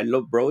 and I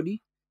love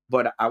Brody,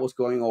 but I was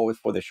going always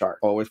for the shark.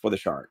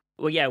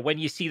 Well, yeah, when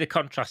you see the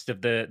contrast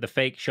of the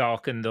fake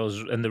shark and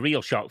the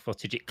real shark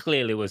footage, it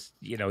clearly was,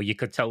 you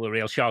could tell the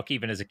real shark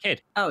even as a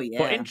kid. Oh, yeah.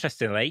 But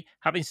interestingly,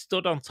 having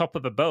stood on top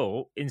of a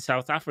boat in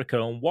South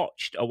Africa and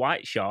watched a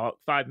white shark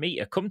 5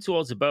 meter come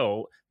towards a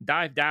boat,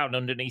 dive down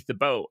underneath the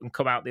boat and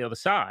come out the other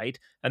side,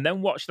 and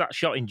then watch that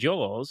shot in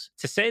Jaws,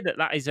 to say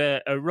that is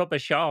a rubber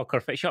shark or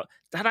a fake shark,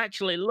 that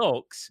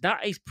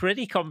is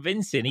pretty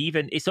convincing.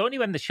 Even it's only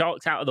when the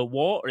shark's out of the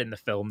water in the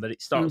film that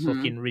it starts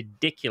looking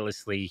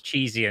ridiculously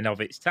cheesy and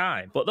of its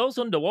time. But those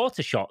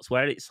underwater shots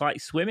where it's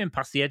like swimming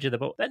past the edge of the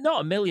boat, they're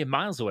not a million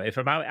miles away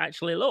from how it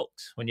actually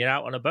looks when you're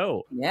out on a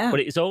boat. Yeah.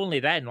 But it's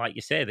only then, like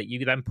you say, that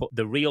you then put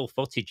the real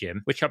footage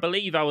in, which I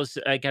believe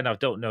I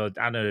don't know,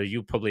 Anna,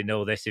 you probably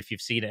know this if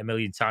you've seen it a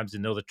million times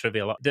and know the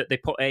trivia a lot, that they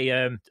put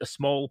a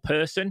small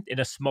person in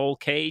a small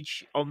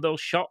cage on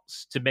those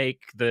shots to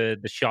make the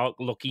shark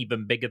look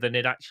even bigger than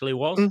it actually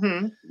was.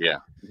 Mm-hmm. Yeah.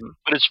 Mm-hmm.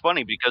 But it's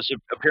funny because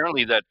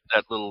apparently that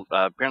little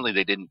apparently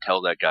they didn't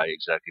tell that guy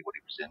exactly what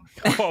he was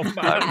in. Oh,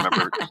 man. I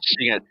remember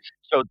seeing it.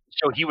 So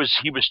he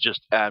was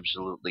just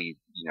absolutely,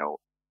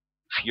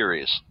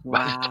 furious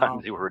by the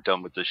time they were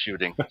done with the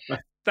shooting.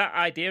 That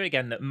idea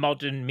again that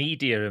modern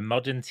media and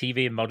modern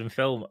TV and modern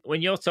film,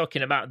 when you're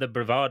talking about the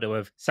bravado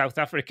of South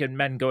African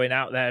men going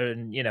out there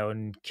and,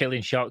 and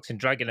killing sharks and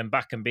dragging them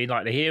back and being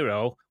like the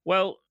hero,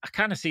 well, I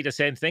kind of see the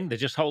same thing. They're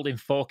just holding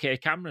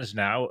 4K cameras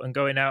now and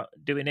going out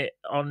doing it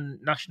on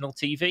national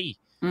TV.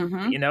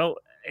 Mm-hmm.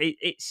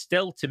 It's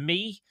still, to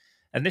me,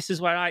 and this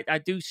is where I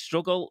do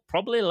struggle,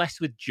 probably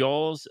less with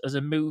Jaws as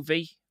a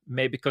movie,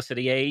 maybe because of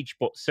the age,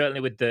 but certainly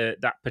with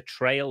that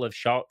portrayal of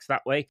sharks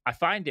that way. I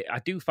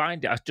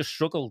just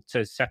struggle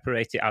to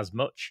separate it as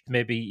much.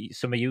 Maybe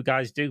some of you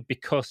guys do,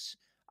 because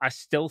I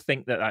still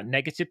think that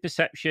negative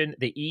perception,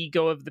 the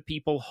ego of the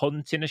people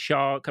hunting a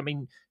shark. I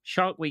mean,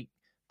 Shark Week,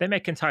 they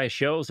make entire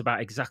shows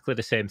about exactly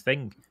the same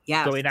thing.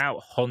 Yes. Going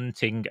out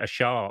hunting a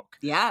shark.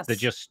 Yes. They're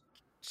just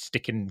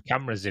sticking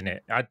cameras in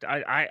it.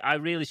 I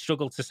really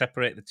struggle to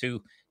separate the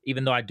two,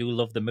 even though I do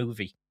love the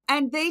movie.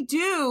 And they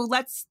do,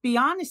 let's be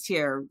honest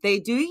here, they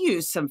do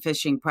use some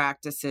fishing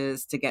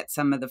practices to get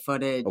some of the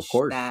footage. Of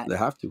course, that they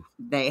have to.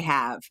 They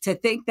have. To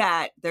think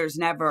that there's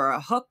never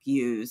a hook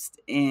used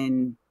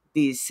in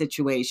these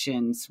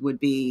situations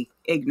would be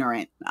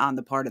ignorant on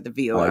the part of the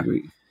viewer. I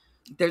agree.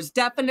 There's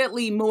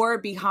definitely more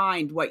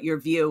behind what you're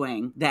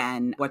viewing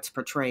than what's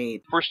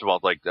portrayed. First of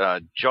all,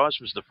 Jaws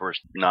was the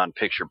first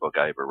non-picture book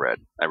I ever read.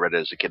 I read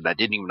it as a kid, and I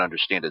didn't even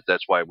understand it.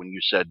 That's why when you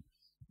said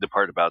the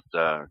part about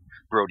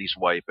Brody's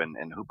wife and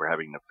Hooper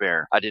having an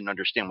affair, I didn't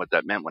understand what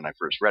that meant when I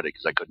first read it,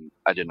 because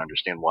I didn't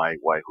understand why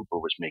Hooper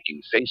was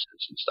making faces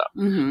and stuff.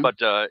 Mm-hmm. But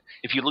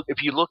if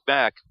you look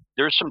back,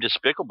 there's some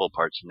despicable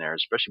parts in there,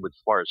 especially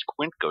as far as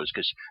Quint goes.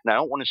 Because I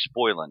don't want to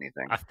spoil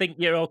anything. I think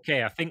you're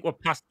okay. I think we're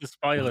past the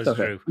spoilers,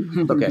 Drew.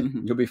 It's okay,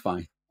 you'll be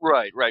fine.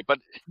 Right. But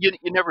you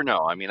never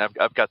know. I mean,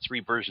 I've got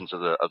 3 versions of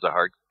the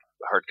hard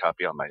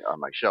copy on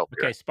my shelf.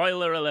 Okay, here.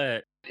 Spoiler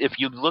alert. If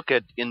you look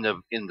at in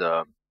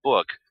the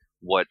book,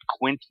 what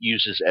Quint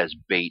uses as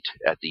bait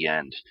at the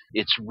end,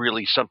 it's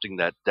really something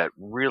that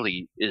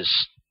really is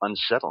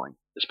unsettling.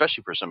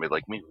 especially for somebody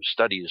like me who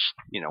studies,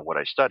 what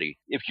I study.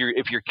 If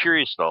you're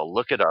curious though,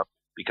 look it up,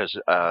 because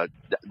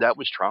that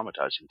was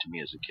traumatizing to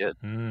me as a kid.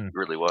 It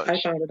really was. I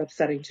found it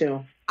upsetting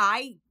too.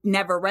 I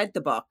never read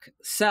the book,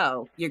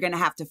 so you're going to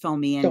have to fill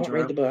me in, Don't Drew.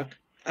 read the book.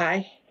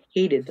 I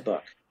hated the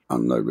book.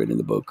 I'm not reading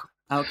the book.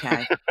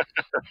 Okay.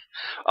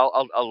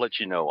 I'll let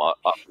you know.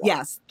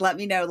 Yes, let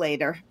me know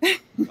later.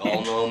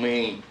 All know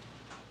me.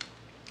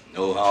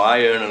 Know how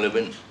I earn a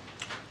living.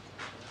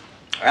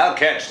 I'll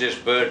catch this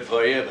bird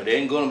for you, but it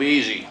ain't gonna be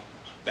easy.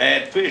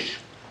 Bad fish.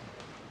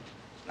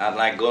 Not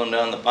like going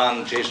down the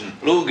pond chasing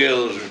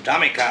bluegills or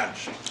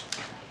tommycods.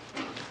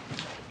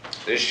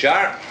 This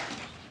shark,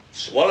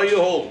 swallow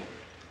you whole.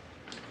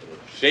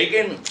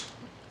 Shaking,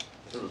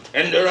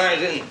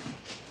 tenderizing,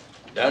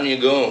 down you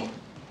go.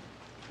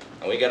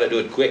 And we gotta do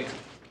it quick.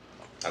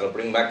 That'll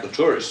bring back the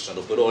tourists.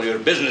 That'll put all your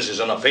businesses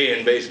on a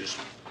paying basis.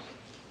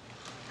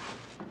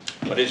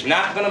 But it's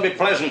not gonna be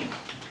pleasant.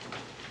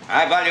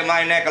 I value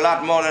my neck a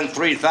lot more than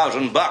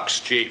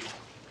 $3,000, Chief.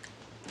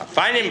 I'll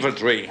find him for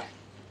 3,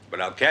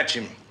 but I'll catch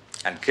him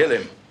and kill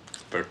him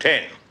for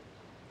 10.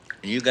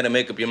 And you gotta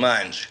make up your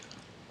minds.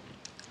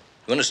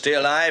 You wanna stay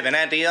alive and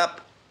ante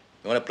up?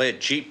 You wanna play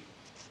it cheap?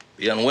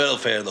 Be on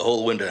welfare the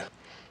whole winter.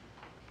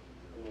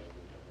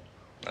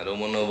 I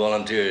don't want no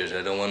volunteers.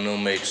 I don't want no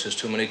mates. There's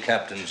too many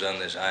captains on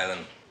this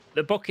island.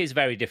 The book is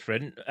very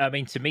different. I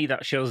mean, to me,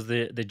 that shows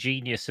the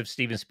genius of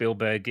Steven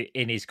Spielberg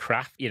in his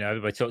craft.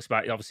 Everybody talks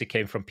about it obviously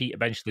came from Peter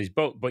Benchley's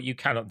book, but you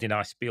cannot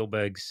deny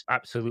Spielberg's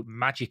absolute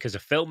magic as a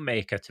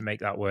filmmaker to make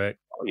that work.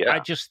 Oh, yeah. I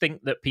just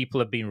think that people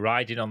have been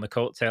riding on the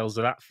coattails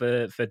of that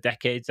for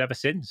decades ever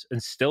since,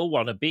 and still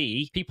want to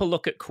be. People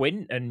look at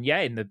Quint, and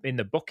in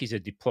the book he's a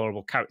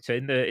deplorable character.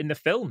 In the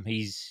film,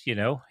 he's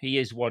he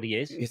is what he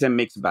is. He's a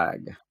mixed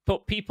bag.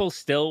 But people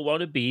still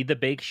want to be the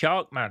big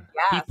shark man.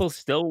 Yes. People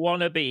still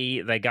want to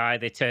be the guy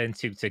they turn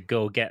to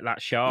go get that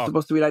He's shark.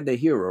 supposed to be like the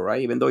hero,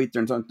 right? Even though he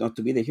turns out not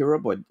to be the hero,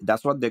 but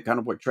that's what they kind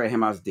of portray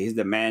him as. He's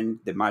the man,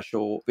 the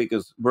macho.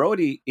 Because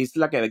Brody is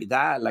like a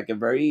dad, like a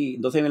very,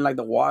 doesn't even like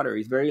the water.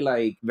 He's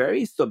very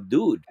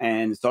subdued.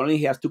 And suddenly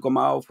he has to come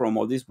out from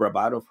all this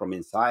bravado from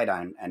inside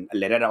and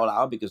let it all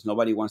out because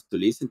nobody wants to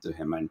listen to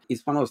him. And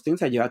it's one of those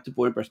things that you have to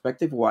put in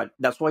perspective.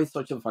 That's why it's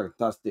such a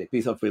fantastic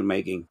piece of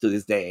filmmaking to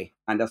this day.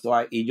 And that's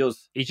why he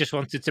just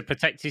wanted to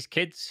protect his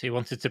kids. He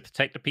wanted to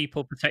protect the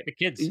people, protect the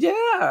kids.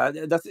 Yeah,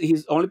 that's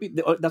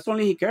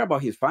only he care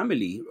about his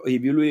family.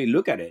 If you really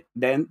look at it,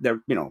 then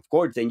of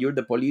course, then you're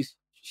the police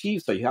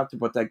chief, so you have to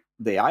protect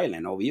the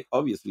island,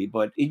 obviously.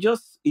 But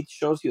it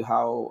shows you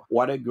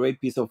what a great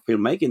piece of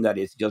filmmaking that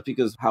is, just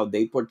because how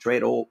they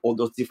portrayed all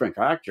those different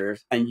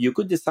characters, and you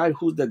could decide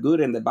who's the good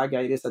and the bad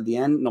guy is at the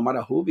end, no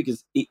matter who,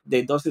 because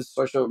they does it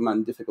such a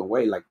magnificent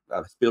way. Like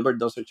Spielberg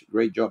does such a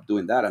great job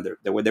doing that, and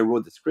the way they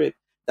wrote the script.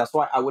 That's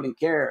why I wouldn't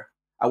care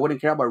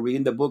about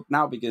reading the book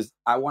now, because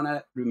I want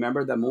to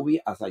remember the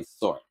movie as I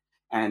saw it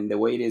and the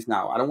way it is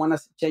now. I don't want to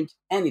change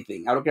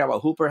anything. I don't care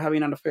about Hooper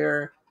having an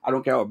affair. I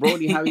don't care about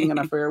Brody having an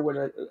affair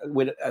with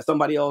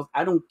somebody else.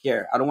 I don't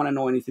care. I don't want to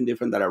know anything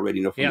different that I already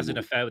know. He has an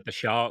affair with the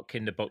shark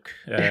in the book,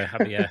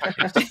 Javier.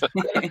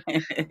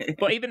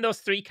 But even those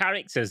 3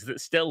 characters that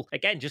still,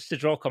 again, just to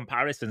draw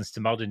comparisons to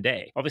modern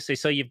day, obviously,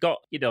 so you've got,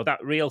 that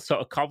real sort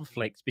of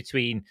conflict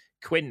between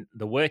Quint,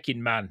 the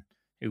working man,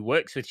 who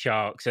works with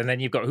sharks, and then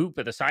you've got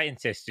Hooper, the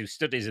scientist who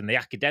studies in the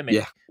academic.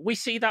 Yeah. We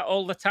see that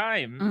all the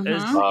time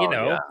as,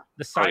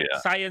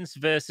 science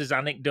versus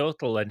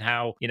anecdotal, and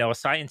how, a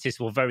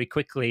scientist will very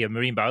quickly, a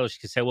marine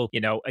biologist could say, well,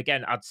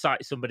 again, I'd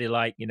cite somebody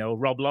like,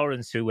 Rob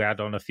Lawrence, who we had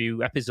on a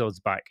few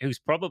episodes back, who's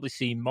probably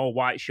seen more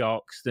white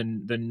sharks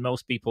than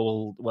most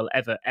people will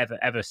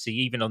ever see,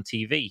 even on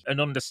TV,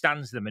 and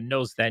understands them and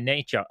knows their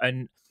nature.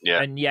 And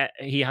yet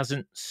he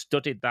hasn't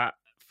studied that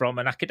from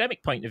an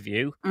academic point of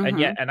view, and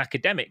yet an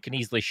academic can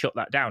easily shut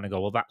that down and go,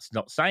 well, that's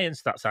not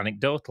science, that's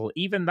anecdotal.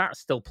 Even that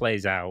still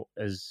plays out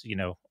as,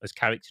 as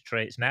character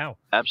traits now.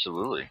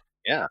 Absolutely.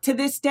 Yeah. To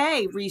this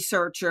day,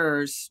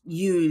 researchers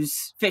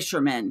use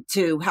fishermen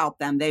to help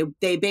them.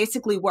 They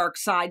basically work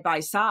side by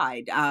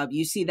side.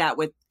 You see that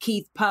with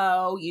Keith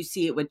Poe. You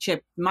see it with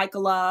Chip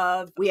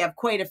Michalov. We have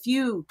quite a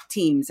few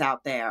teams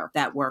out there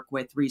that work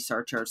with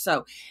researchers.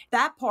 So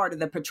that part of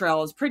the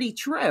portrayal is pretty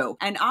true.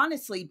 And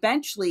honestly,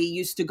 Benchley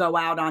used to go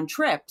out on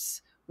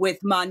trips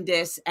with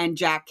Mundus and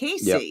Jack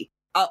Casey. Yep.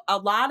 A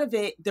lot of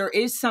it, there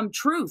is some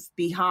truth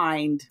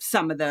behind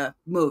some of the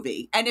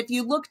movie. And if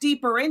you look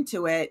deeper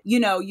into it,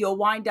 you'll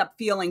wind up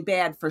feeling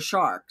bad for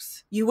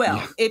sharks. You will.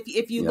 Yeah.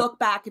 If you look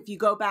back, if you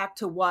go back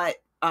to what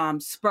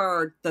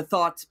spurred the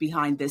thoughts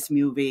behind this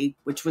movie,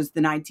 which was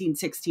the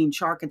 1916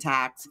 shark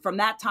attacks, from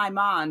that time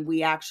on,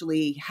 we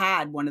actually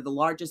had one of the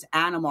largest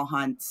animal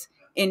hunts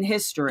in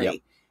history. Yep.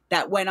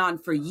 That went on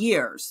for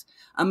years.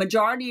 A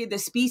majority of the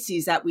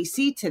species that we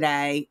see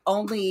today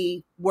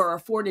only were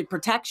afforded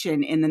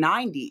protection in the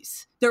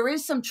 90s. There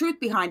is some truth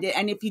behind it.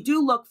 And if you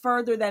do look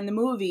further than the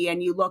movie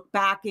and you look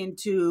back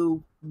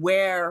into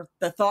where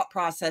the thought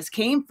process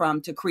came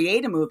from to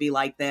create a movie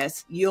like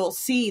this, you'll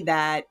see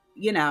that,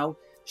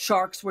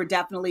 sharks were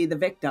definitely the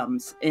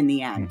victims in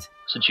the end.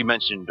 Since you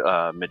mentioned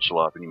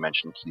Michaloff and you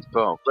mentioned Keith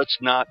Poe, let's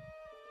not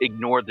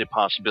ignore the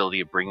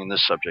possibility of bringing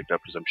this subject up,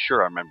 because I'm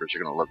sure our members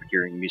are going to love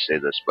hearing me say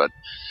this, but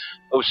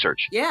OSearch.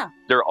 Yeah.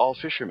 They're all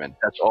fishermen.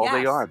 That's all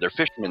they are. They're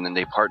fishermen, and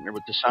they partner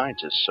with the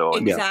scientists. So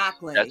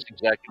exactly. That's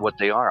exactly what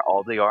they are.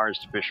 All they are is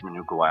the fishermen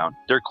who go out.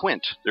 They're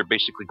Quint. They're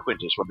basically Quint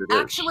is what it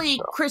is. Actually,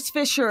 Chris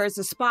Fisher is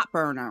a spot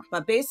burner,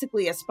 but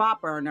basically a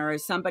spot burner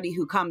is somebody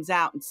who comes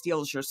out and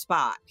steals your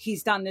spot.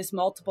 He's done this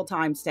multiple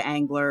times to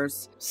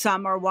anglers.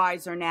 Some are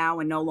wiser now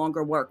and no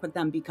longer work with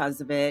them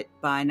because of it,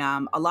 but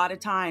a lot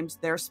of times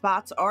their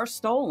spots are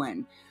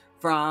stolen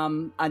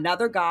from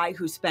another guy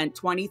who spent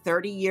 20,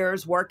 30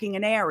 years working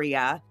an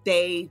area.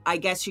 They, I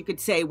guess you could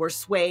say, were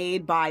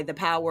swayed by the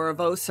power of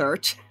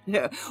OSearch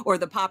or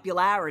the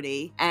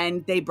popularity,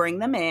 and they bring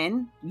them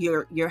in.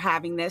 You're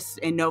having this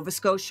in Nova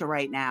Scotia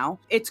right now.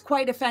 It's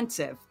quite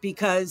offensive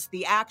because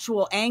the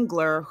actual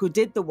angler who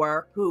did the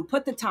work, who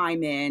put the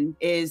time in,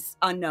 is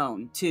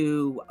unknown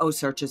to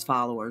OSearch's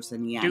followers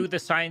in the end. Do the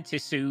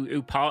scientists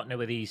who partner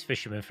with these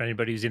fishermen, for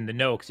anybody who's in the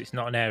know, because it's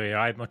not an area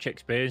I have much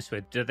experience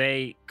with, do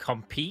they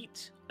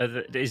compete?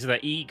 Is there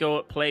ego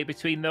at play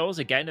between those,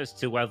 again, as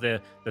to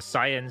whether the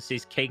science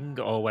is king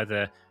or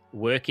whether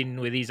working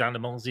with these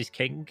animals is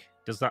king?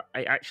 Does that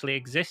actually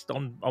exist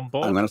on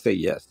board? I'm going to say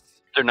yes.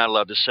 They're not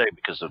allowed to say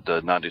because of the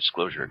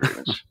non-disclosure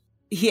agreements.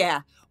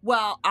 Yeah.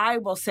 Well, I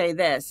will say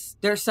this.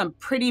 There's some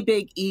pretty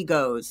big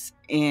egos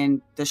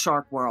in the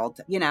shark world.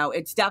 You know,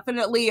 it's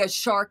definitely a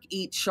shark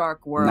eat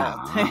shark world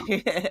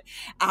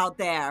out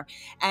there.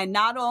 And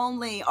not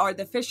only are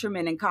the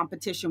fishermen in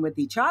competition with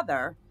each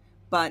other,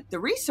 but the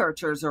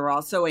researchers are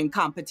also in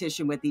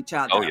competition with each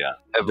other. Oh, yeah.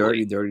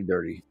 Dirty, dirty,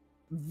 dirty.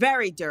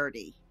 Very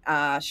dirty.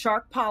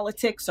 Shark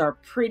politics are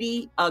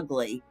pretty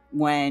ugly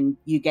when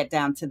you get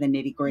down to the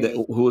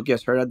nitty-gritty. Who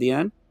gets hurt at the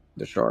end?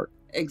 The shark.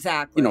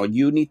 Exactly. You know,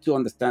 you need to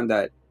understand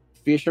that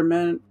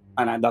fishermen,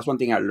 and that's one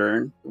thing I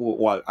learned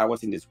while I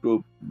was in this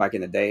group back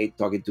in the day,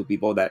 talking to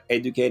people that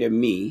educated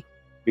me,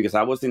 because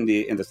I was in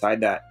the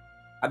side that,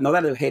 not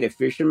that I hated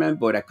fishermen,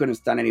 but I couldn't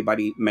stand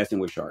anybody messing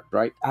with sharks,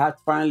 right? I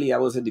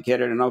was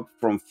educated enough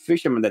from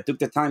fishermen that took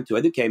the time to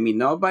educate me,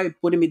 not by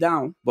putting me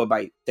down, but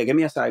by taking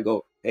me aside,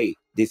 go, hey,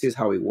 this is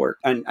how it works.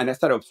 And I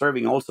started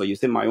observing also,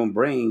 using my own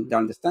brain to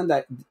understand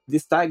that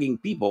this tagging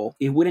people,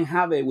 it wouldn't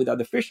have it without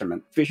the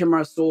fishermen.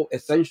 Fishermen are so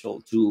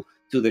essential to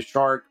the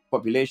shark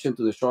population,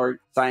 to the shark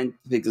science,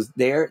 because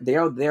they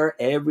are there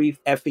every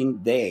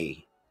effing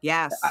day.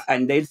 Yes.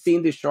 And they've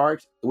seen the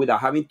sharks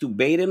without having to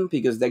bait them,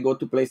 because they go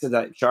to places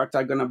that sharks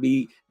are going to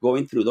be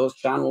going through those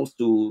channels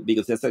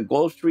because there's a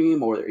Gulf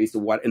Stream or it's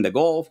what in the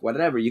Gulf,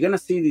 whatever. You're going to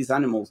see these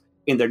animals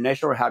in their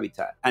natural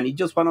habitat. And it's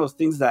just one of those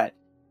things that,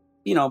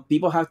 you know,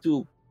 people have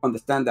to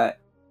understand that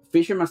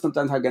fishermen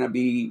sometimes are going to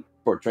be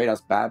portrayed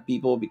as bad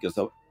people because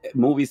of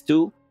movies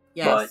too.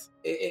 Yes.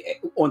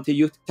 But until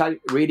you start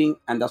reading,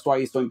 and that's why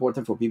it's so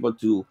important for people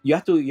to, you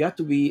have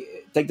to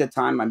take the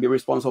time and be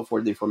responsible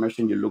for the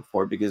information you look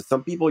for, because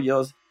some people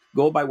just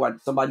go by what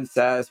somebody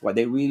says, what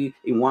they read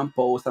in one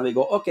post, and they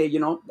go, okay,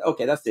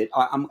 that's it.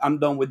 I'm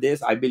done with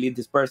this. I believe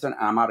this person.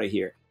 I'm out of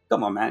here.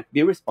 Come on, man.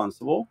 Be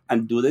responsible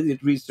and do the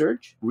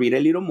research. Read a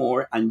little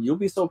more, and you'll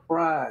be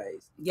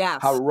surprised. Yes.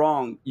 How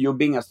wrong you're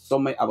being about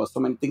so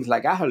many things,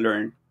 like I have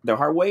learned the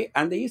hard way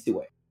and the easy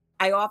way.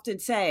 I often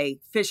say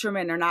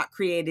fishermen are not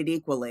created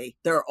equally.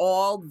 They're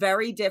all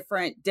very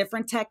different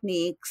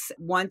techniques.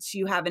 Once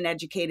you have an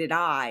educated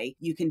eye,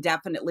 you can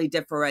definitely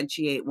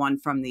differentiate one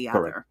from the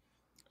Correct. other.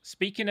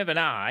 Speaking of an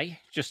eye,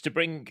 just to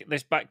bring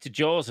this back to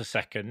Jaws a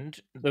second,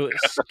 the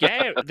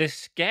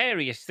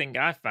scariest thing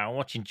I found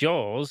watching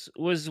Jaws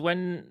was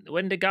when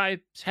the guy's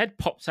head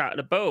pops out of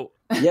the boat.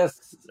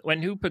 Yes.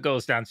 When Hooper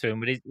goes down to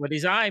him with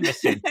his eye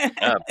missing.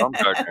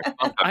 Baumgartner.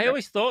 I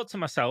always thought to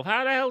myself,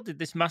 how the hell did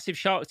this massive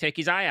shark take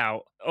his eye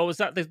out? Or was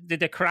that did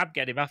the crab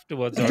get him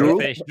afterwards? Or Drew?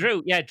 a fish?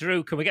 Drew, yeah,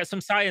 Drew. Can we get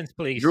some science,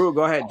 please? Drew,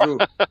 go ahead, Drew.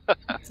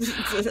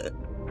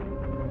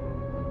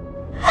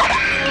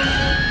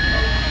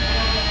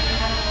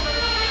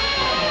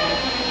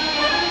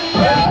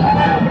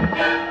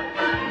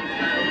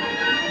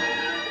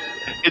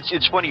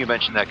 It's funny you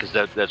mentioned that, because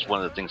that's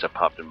one of the things that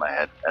popped in my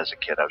head as a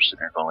kid. I was sitting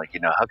there going, like,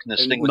 how can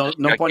this thing?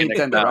 No pun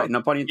intended, right?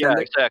 No pun intended.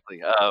 Yeah,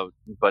 exactly.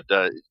 But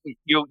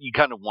you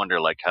kind of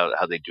wonder like how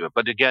they do it.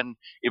 But again,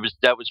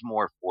 that was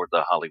more for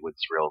the Hollywood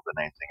thrill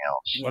than anything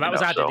else. Well, that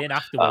was added in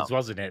afterwards,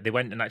 wasn't it? They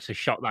went and actually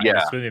shot that in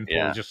the swimming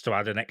pool just to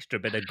add an extra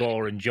bit of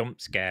gore and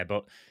jump scare.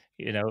 But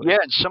Yeah,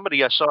 and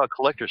somebody I saw, a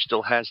collector,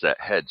 still has that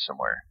head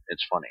somewhere.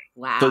 It's funny.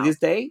 Wow. To this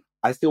day,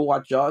 I still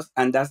watch Jaws,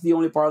 and that's the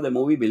only part of the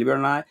movie, believe it or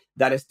not,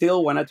 that I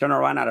still, when I turn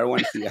around, I don't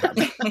want to see it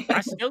happen.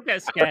 I still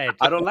get scared.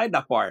 I don't like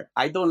that part.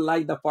 I don't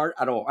like that part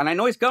at all. And I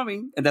know it's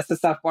coming, and that's the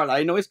sad part.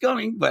 I know it's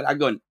coming, but I'm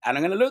going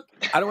to look.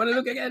 I don't want to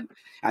look again.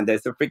 And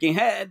there's a freaking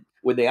head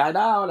with the eye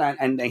out,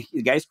 and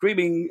the guy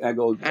screaming. I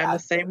go, I'm the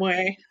same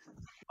way.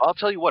 I'll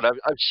tell you what. I've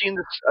seen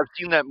this. I've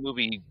seen that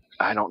movie.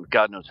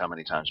 God knows how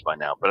many times by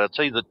now. But I'll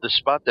tell you that the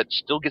spot that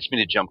still gets me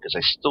to jump because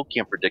I still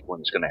can't predict when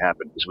it's going to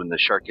happen is when the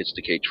shark hits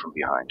the cage from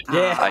behind.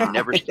 Yeah. I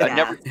never seem to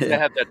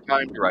have that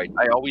timed right.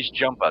 I always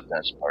jump at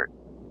that part.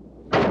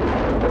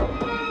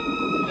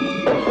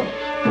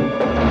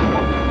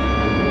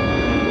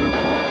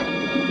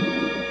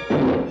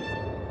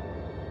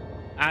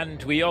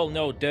 And we all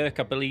know, Dirk,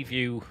 I believe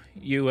you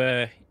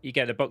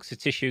get a box of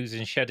tissues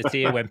and shed a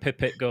tear when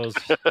Pippet goes.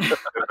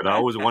 But I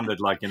always wondered,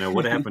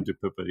 what happened to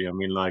Pippet? I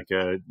mean,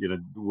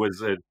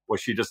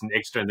 was she just an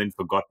extra and then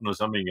forgotten or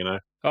something,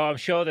 Oh, I'm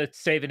sure they're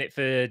saving it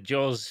for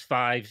Jaws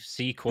 5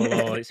 sequel,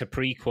 or it's a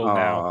prequel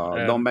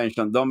now. Don't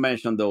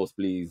mention those,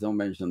 please. Don't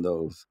mention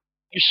those.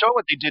 You saw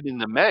what they did in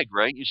the Meg,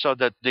 right? You saw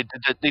that they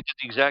did the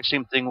exact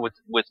same thing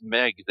with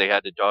Meg. They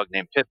had a dog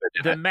named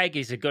Pippet. The Meg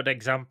is a good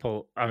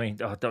example. I mean,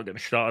 don't get me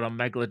started on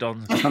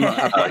megalodons.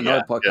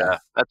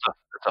 That's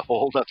a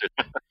whole other.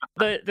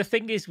 The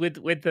thing is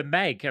with the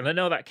Meg, and I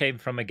know that came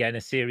from again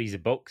a series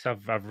of books.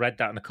 I've read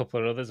that and a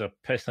couple of others. I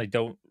personally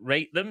don't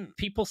rate them.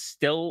 People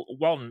still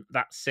want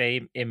that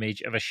same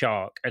image of a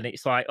shark, and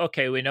it's like,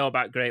 okay, we know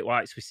about great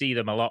whites. We see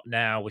them a lot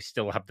now. We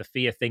still have the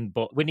fear thing,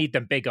 but we need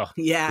them bigger.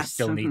 Yes, we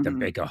still need them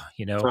bigger.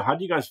 So how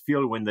do you guys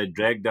feel when they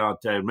dragged out?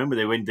 Remember,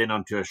 they went then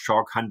onto a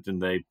shark hunt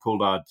and they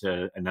pulled out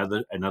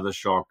another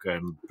shark,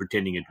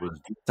 pretending it was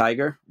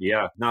tiger.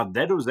 Yeah. Now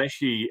that was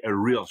actually a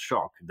real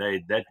shark.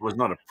 That was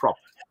not a prop.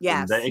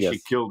 Yes. And they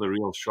actually killed a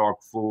real shark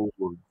for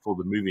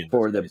the movie.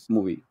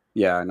 Movie.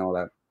 Yeah, I know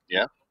that.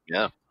 Yeah.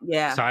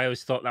 So I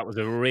always thought that was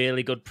a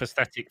really good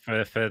prosthetic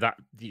for that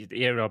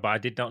era, but I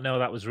did not know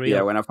that was real.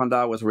 Yeah, when I found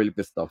out, I was really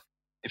pissed off.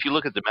 If you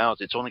look at the mouth,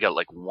 it's only got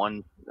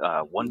one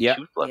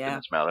tooth left in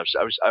its mouth.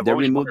 I've they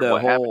always removed the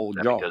whole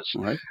jaw. Because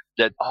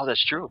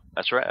that's true.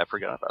 That's right. I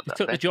forgot about that.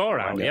 Took the jaw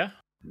out, yeah?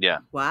 Yeah.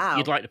 Wow.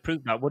 You'd like to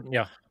prove that, wouldn't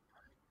you?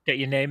 Get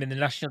your name in the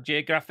National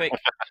Geographic.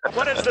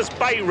 What is this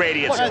bite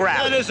radius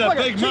crap? That is a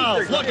big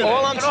mouth. Look at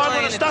All it. I'm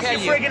trying to stuff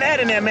your friggin' head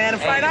in there, man,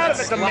 and find out if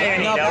it's a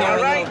man eater,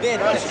 all right?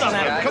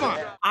 Come on.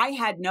 I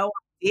had no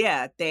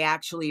idea they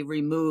actually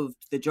removed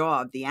the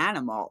jaw of the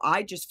animal.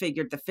 I just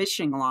figured the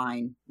fishing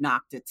line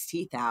knocked its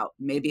teeth out.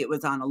 Maybe it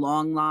was on a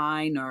long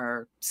line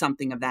or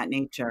something of that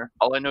nature.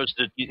 All I know is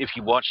that if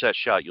you watch that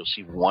shot, you'll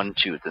see one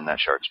tooth in that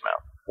shark's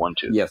mouth. One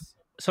tooth. Yes.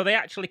 So they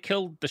actually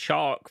killed the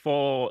shark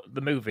for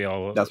the movie,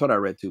 or that's what I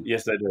read too.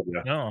 Yes, they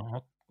did. Yeah.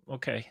 Oh,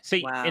 okay.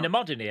 See, in a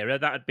modern era,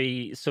 that'd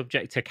be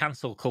subject to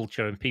cancel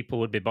culture, and people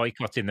would be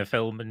boycotting the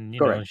film and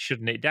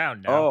shutting it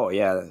down. Now. Oh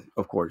yeah,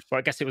 of course. But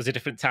I guess it was a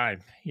different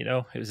time. It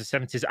was the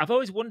 70s. I've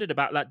always wondered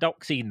about that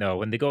dock scene though,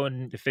 when they go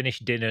and finish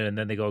dinner and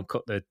then they go and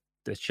cut the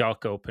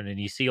shark open and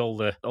you see all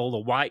the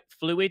white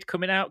fluid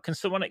coming out. Can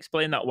someone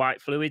explain that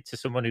white fluid to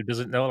someone who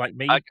doesn't know, like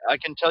me? I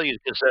can tell you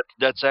because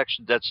that's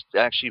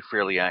actually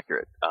fairly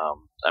accurate.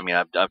 I mean,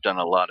 I've done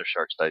a lot of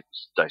sharks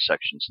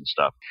dissections and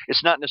stuff.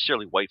 It's not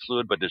necessarily white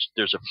fluid, but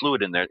there's a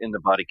fluid in there in the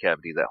body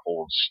cavity that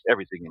holds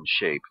everything in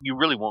shape. You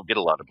really won't get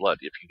a lot of blood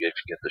if you get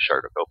the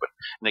shark open.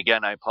 And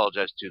again, I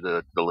apologize to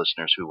the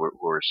listeners who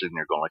were sitting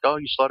there going like, "Oh,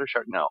 you slaughter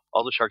shark?" No,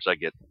 all the sharks I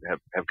get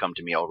have come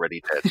to me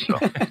already dead, so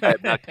I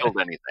have not killed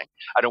anything.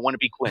 I don't want to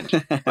be Quint,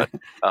 but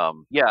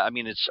I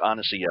mean, it's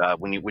honestly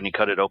when you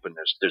cut it open,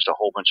 there's a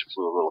whole bunch of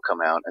fluid that will come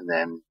out, and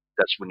then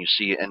that's when you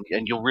see it,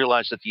 and you'll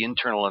realize that the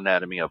internal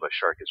anatomy of a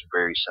shark is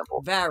very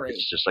simple.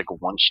 It's just like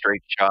one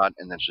straight shot,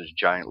 and there's this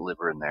giant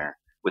liver in there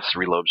with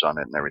 3 lobes on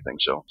it and everything.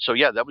 So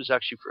yeah, that was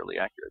actually fairly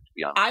accurate, to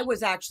be honest. I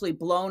was actually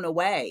blown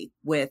away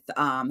with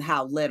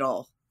how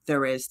little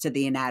there is to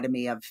the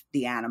anatomy of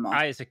the animal.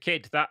 As a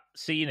kid, that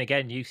scene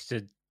again used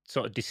to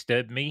sort of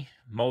disturb me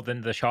more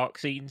than the shark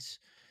scenes.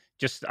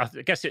 Just, I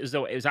guess it was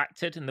though it was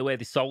acted and the way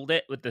they sold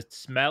it with the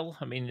smell.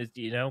 I mean,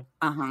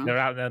 they're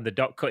out there on the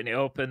dock cutting it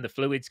open, the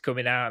fluid's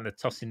coming out, and they're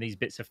tossing these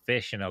bits of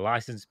fish and a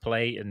license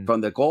plate and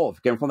from the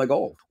Gulf. Came from the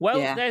Gulf. Well,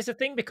 there's a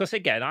thing because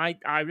again,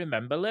 I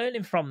remember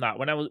learning from that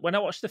when I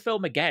watched the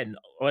film again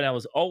when I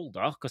was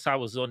older, because I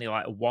was only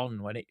like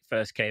 1 when it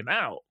first came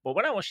out. But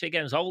when I watched it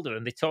again, I was older,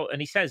 and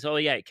he says, "Oh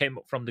yeah, it came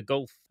up from the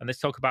Gulf," and they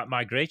talk about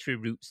migratory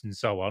routes and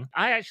so on.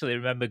 I actually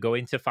remember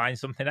going to find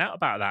something out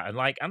about that, and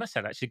like Anna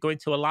said, actually going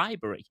to a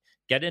library,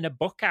 getting a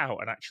book out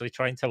and actually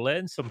trying to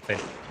learn something.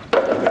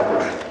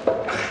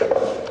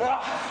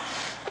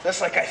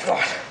 Just like I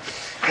thought.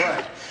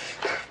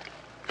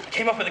 What?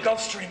 Came up with the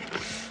Gulf Stream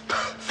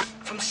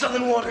from the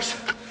southern waters.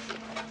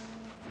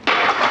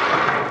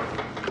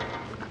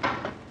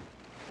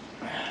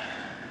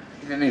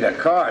 He didn't need a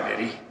car, did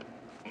he?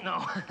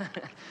 No.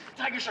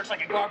 Tiger shark's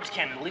like a garbage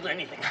can, it'll leave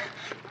anything.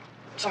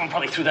 Someone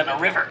probably threw that in a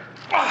river.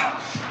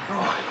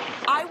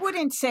 I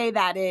wouldn't say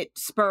that it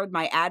spurred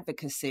my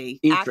advocacy.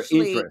 Interest.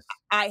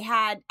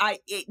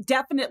 It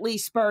definitely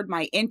spurred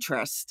my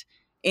interest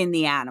in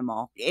the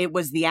animal. It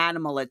was the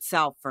animal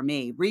itself for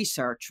me.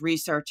 Research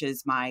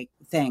is my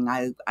thing.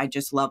 I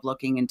just love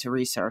looking into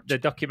research. The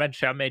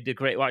documentary I made, The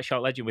Great White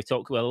Shark Legend, we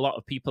talked with a lot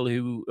of people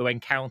who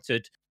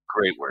encountered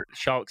great work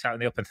sharks out in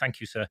the open. Thank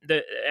you, sir.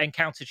 That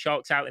encountered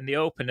sharks out in the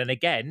open and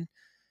again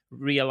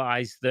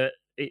realized that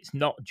it's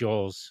not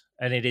Jaws.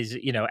 And it is,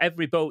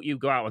 every boat you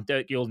go out on,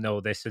 Dirk, you'll know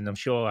this, and I'm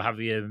sure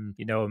have you,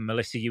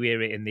 Melissa, you hear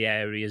it in the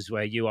areas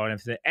where you are and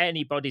everything.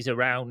 Anybody's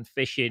around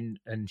fishing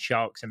and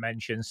sharks are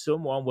mentioned,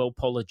 someone will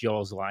pull a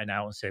Jaws line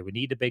out and say, we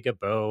need a bigger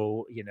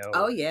boat,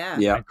 Oh, yeah.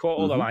 And quote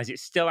all the lines. It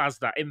still has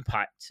that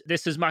impact.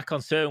 This is my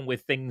concern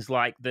with things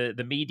like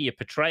the media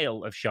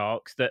portrayal of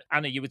sharks that,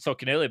 Anna, you were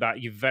talking earlier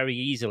about, you very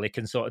easily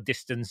can sort of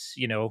distance,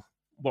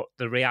 what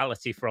the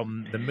reality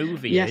from the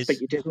movie is. Yes,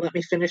 but you didn't let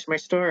me finish my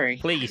story.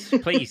 Please.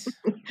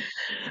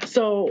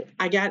 So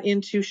I got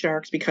into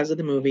sharks because of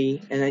the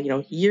movie, and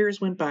then, years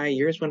went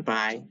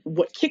by.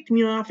 What kicked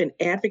me off in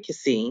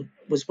advocacy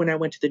was when I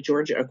went to the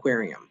Georgia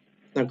Aquarium.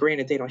 Now,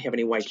 granted, they don't have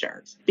any white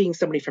sharks. Being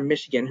somebody from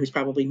Michigan who's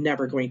probably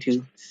never going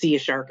to see a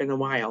shark in the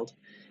wild,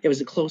 it was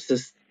the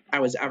closest I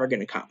was ever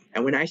going to come.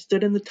 And when I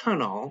stood in the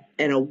tunnel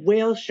and a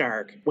whale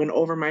shark went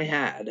over my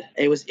head,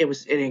 it was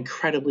an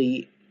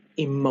incredibly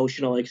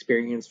emotional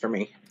experience for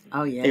me.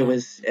 Oh, yeah. It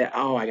was,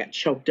 I got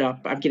choked up.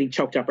 I'm getting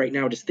choked up right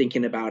now just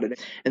thinking about it.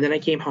 And then I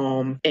came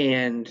home,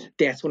 and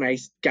that's when I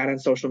got on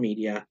social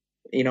media,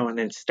 and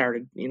then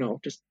started,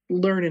 just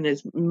learning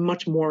as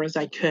much more as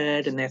I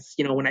could. And that's,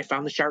 when I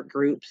found the shark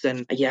groups.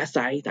 And yes,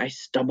 I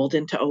stumbled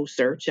into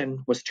O-Search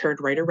and was turned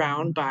right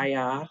around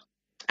by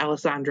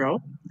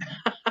Alessandro.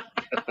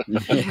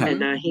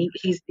 And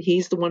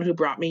he's the one who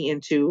brought me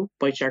into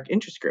White Shark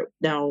Interest Group.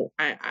 Now,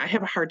 I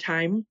have a hard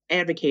time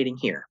advocating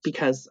here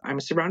because I'm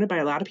surrounded by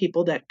a lot of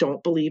people that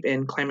don't believe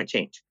in climate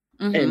change.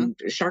 And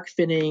shark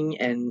finning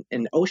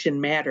and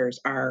ocean matters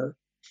are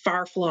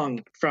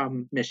far-flung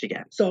from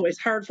Michigan. So it's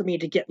hard for me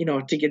to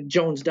get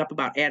jonesed up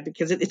about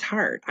because it's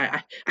hard.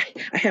 I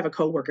have a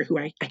coworker who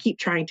I keep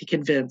trying to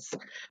convince,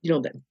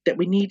 that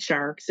we need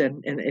sharks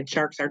and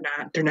sharks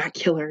they're not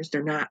killers.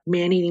 They're not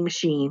man-eating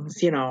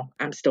machines.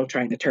 I'm still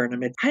trying to turn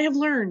them. I have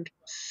learned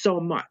so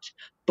much.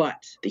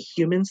 But the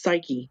human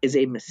psyche is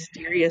a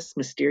mysterious,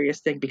 mysterious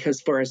thing because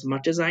for as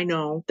much as I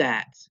know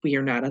that we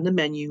are not on the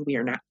menu, we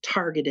are not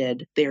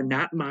targeted, they are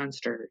not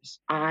monsters.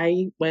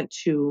 I went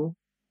to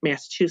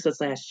Massachusetts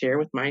last year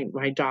with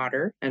my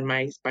daughter and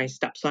my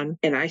stepson,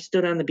 and I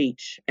stood on the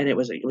beach, and it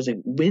was a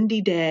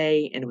windy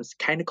day, and it was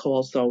kind of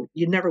cold, so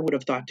you never would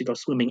have thought to go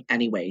swimming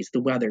anyways.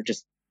 The weather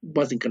just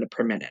wasn't going to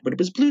permit it. But it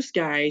was blue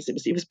skies,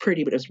 it was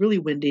pretty, but it was really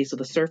windy, so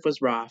the surf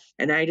was rough,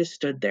 and I just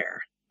stood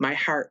there, my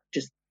heart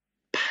just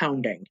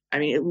pounding. I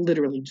mean, it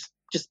literally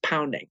just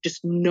pounding, just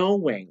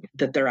knowing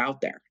that they're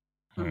out there.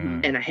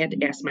 And I had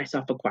to ask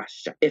myself a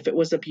question. If it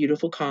was a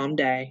beautiful, calm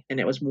day and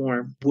it was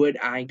warm, would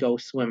I go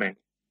swimming?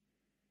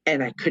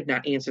 And I could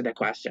not answer that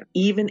question.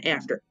 Even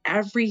after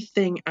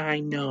everything I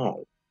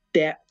know,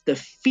 that the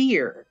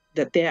fear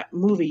that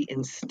movie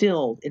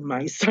instilled in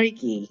my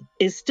psyche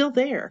is still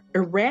there.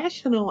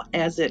 Irrational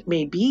as it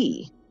may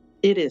be,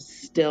 it is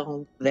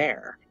still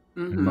there.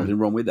 Nothing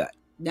wrong with that.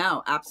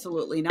 No,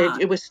 absolutely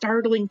not. It was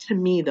startling to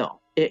me, though.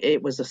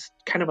 It was a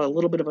kind of a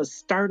little bit of a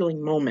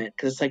startling moment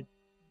because it's like,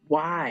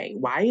 why?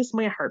 Why is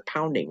my heart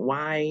pounding?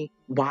 Why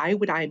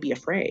would I be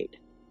afraid?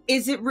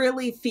 Is it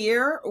really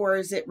fear or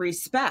is it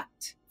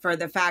respect for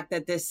the fact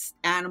that this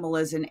animal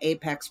is an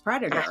apex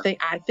predator?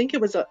 I think it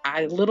was a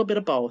little bit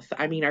of both.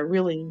 I mean, I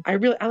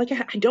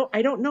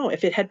don't know.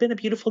 If it had been a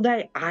beautiful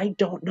day, I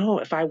don't know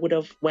if I would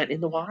have went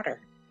in the water.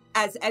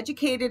 As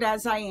educated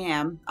as I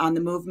am on the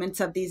movements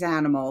of these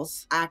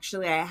animals,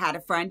 actually, I had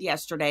a friend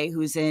yesterday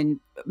who's in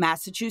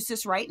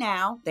Massachusetts right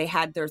now. They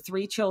had their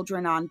 3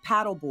 children on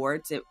paddle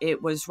boards.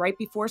 It was right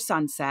before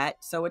sunset,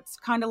 so it's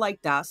kind of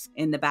like dusk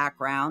in the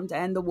background,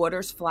 and the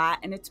water's flat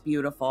and it's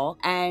beautiful.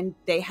 And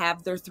they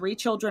have their 3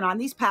 children on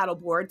these paddle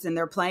boards, and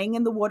they're playing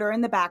in the water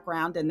in the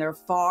background, and they're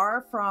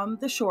far from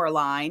the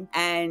shoreline.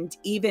 And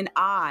even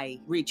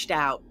I reached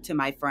out to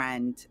my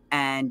friend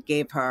and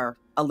gave her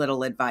a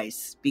little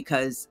advice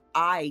because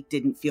I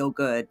didn't feel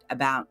good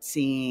about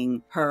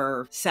seeing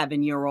her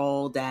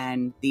 7-year-old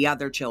and the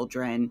other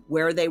children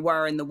where they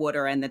were in the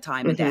water and the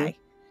time of day.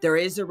 There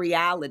is a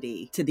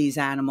reality to these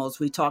animals.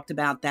 We talked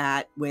about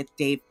that with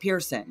Dave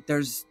Pearson.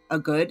 There's a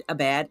good, a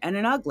bad, and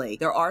an ugly.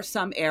 There are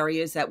some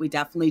areas that we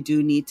definitely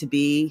do need to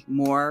be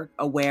more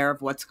aware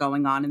of what's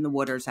going on in the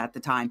waters at the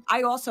time.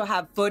 I also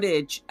have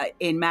footage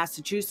in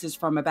Massachusetts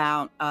from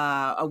about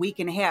a week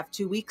and a half,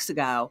 2 weeks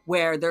ago,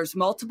 where there's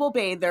multiple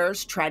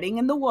bathers treading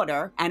in the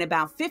water, and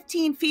about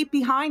 15 feet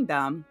behind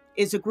them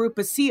is a group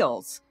of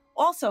seals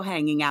also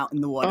hanging out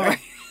in the water.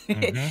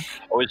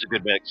 Always a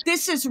good mix.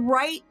 This is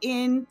right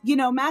in,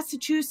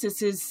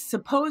 Massachusetts is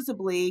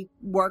supposedly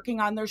working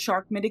on their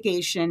shark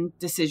mitigation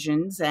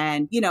decisions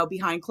and,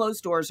 behind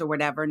closed doors or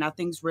whatever.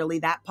 Nothing's really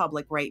that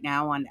public right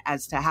now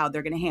as to how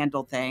they're going to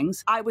handle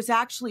things. I was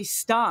actually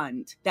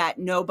stunned that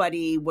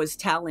nobody was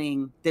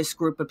telling this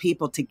group of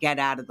people to get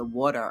out of the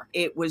water.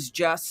 It was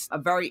just a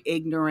very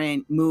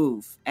ignorant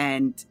move.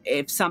 And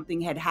if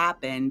something had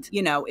happened,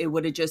 it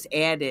would have just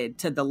added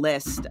to the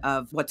list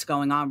of what's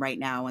going on right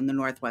now in the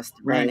Northwest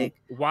Atlantic.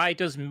 Why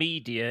does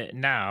media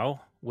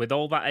now with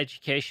all that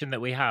education that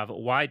we have,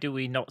 why do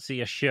we not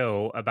see a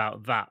show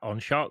about that on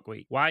Shark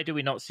Week? Why do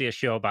we not see a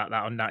show about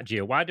that on Nat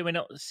Geo? Why do we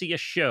not see a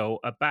show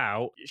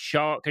about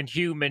shark and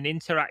human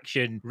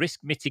interaction, risk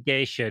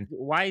mitigation?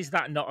 Why is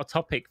that not a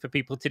topic for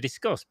people to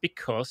discuss?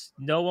 Because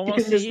no one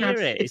wants to hear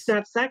it. It's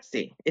not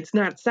sexy. It's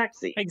not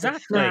sexy.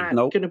 Exactly. It's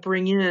not going to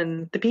bring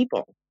in the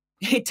people.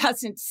 It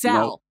doesn't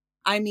sell.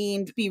 I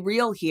mean, to be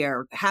real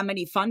here, how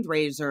many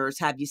fundraisers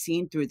have you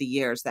seen through the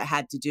years that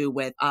had to do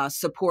with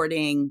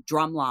supporting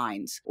drum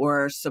lines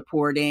or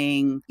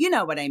supporting, you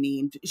know what I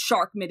mean,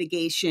 shark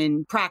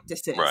mitigation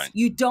practices? Right.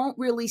 You don't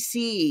really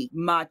see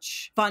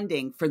much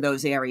funding for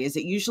those areas.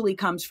 It usually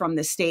comes from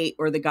the state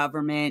or the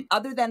government.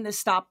 Other than the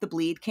Stop the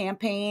Bleed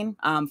campaign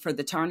for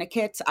the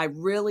tourniquets, I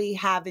really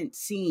haven't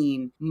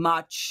seen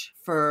much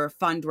for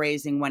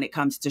fundraising when it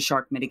comes to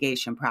shark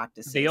mitigation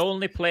practices. The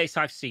only place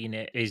I've seen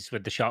it is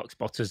with the shark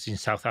spotters in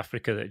South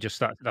Africa.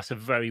 That's a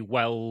very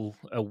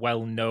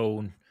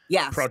well-known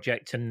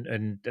project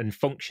and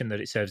function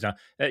that it serves now.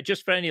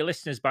 Just for any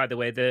listeners, by the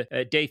way,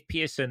 the Dave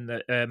Pearson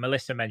that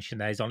Melissa mentioned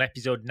there is on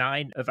episode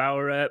 9 of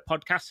our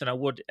podcast, and I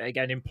would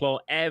again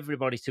implore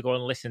everybody to go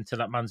and listen to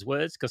that man's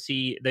words, because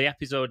the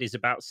episode is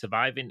about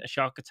surviving a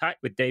shark attack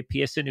with Dave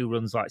Pearson, who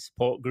runs like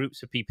support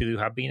groups for people who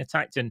have been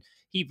attacked, and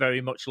he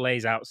very much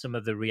lays out some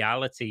of the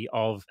reality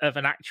of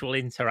an actual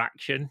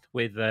interaction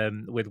with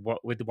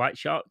the white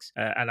sharks,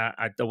 and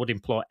I would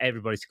implore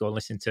everybody to go and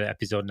listen to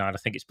episode 9. I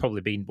think it's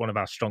probably been one of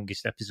our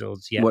strongest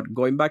episodes yet. But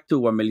going back to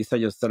what Melissa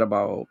just said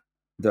about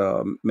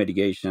the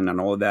mitigation and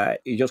all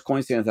that, it's just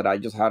coincidence that I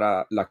just had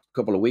a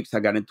couple of weeks I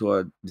got into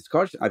a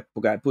discussion. I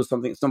put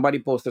something, somebody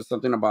posted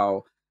something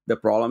about the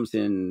problems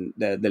in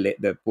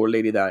the poor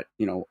lady that,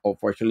 you know,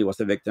 unfortunately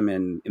was a victim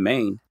in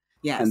Maine.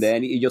 Yes. And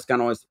then it just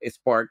kind of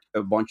sparked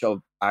a bunch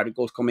of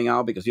articles coming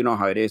out, because you know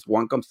how it is.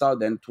 One comes out,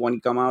 then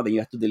 20 come out, then you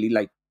have to delete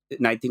like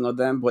 19 of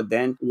them. But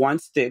then one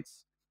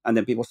sticks, and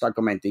then people start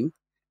commenting.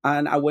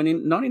 And I went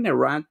in, not in a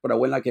rant, but I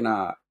went like in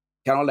a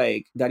kind of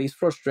like, that is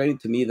frustrating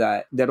to me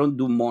that they don't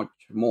do much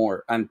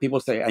more. And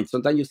people say, and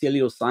sometimes you see a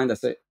little sign that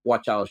says,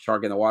 watch out,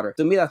 shark in the water.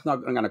 To me, that's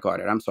not going to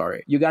cut it. I'm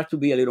sorry. You got to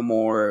be a little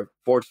more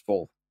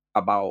forceful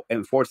about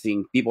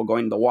enforcing people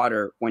going in the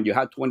water when you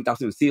have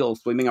 20,000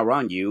 seals swimming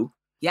around you.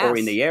 Yes. Or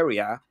in the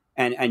area,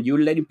 and you're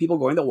letting people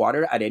go in the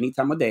water at any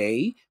time of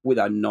day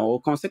without no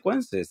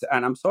consequences.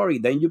 And I'm sorry,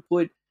 then you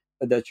put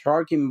the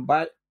shark in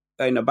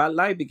a bad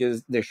light,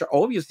 because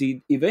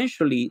obviously,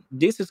 eventually,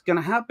 this is going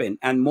to happen.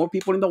 And more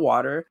people in the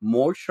water,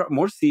 more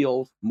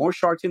seals, more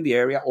sharks in the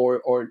area,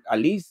 or at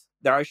least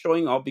they are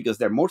showing up because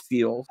there are more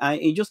seals. And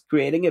it's just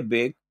creating a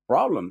big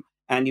problem.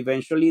 And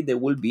eventually there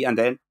will be, and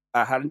then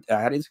I had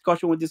a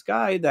discussion with this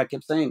guy that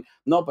kept saying,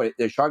 no, but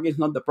the shark is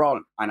not the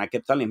problem. And I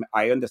kept telling him,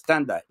 I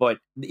understand that. But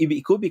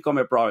it could become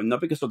a problem,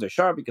 not because of the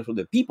shark, because of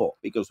the people.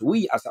 Because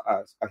we as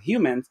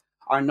humans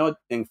are not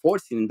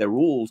enforcing the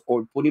rules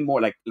or putting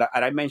more, like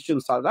I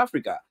mentioned South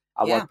Africa.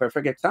 A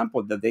perfect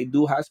example that they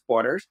do have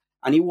spotters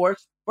and it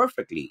works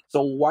perfectly.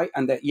 So why?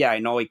 And I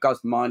know it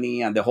costs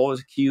money and the whole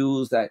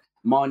excuse that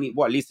money.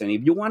 Well, listen,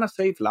 if you want to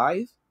save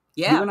lives,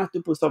 you're going to have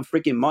to put some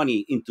freaking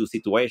money into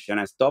situation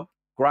and stop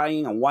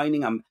crying and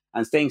whining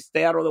and saying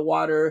stay out of the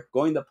water,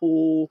 go in the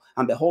pool,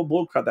 and the whole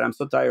bullcrap that I'm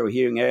so tired of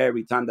hearing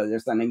every time that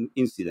there's an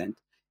incident.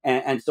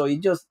 And so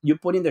you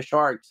put in the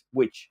sharks,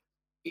 which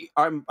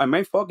our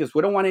main focus,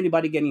 we don't want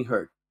anybody getting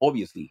hurt,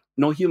 obviously.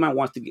 No human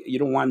wants to, you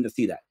don't want to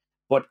see that.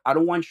 But I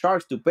don't want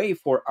sharks to pay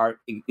for our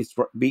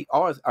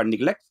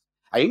neglect,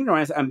 our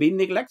ignorance, and being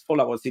neglectful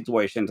about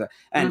situations.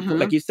 And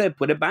like you said,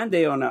 put a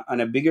Band-Aid on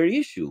a bigger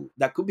issue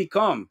that could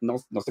become,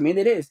 doesn't mean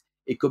it is,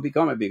 it could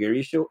become a bigger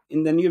issue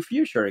in the near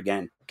future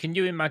again. Can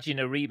you imagine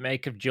a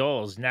remake of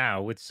Jaws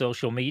now with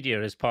social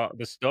media as part of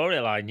the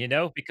storyline, you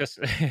know? Because,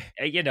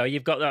 you know,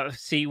 you've got that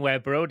scene where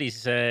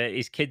Brody's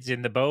his kid's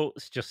in the boat,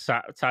 just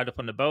tied up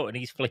on the boat, and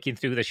he's flicking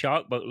through the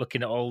shark boat,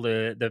 looking at all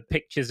the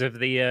pictures of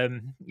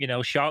the,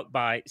 shark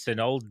bites and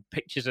old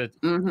pictures of...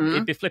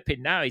 He'd be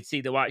flipping now. He'd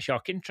see the White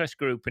Shark Interest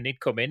Group and he'd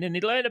come in and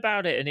he'd learn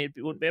about it and it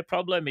wouldn't be a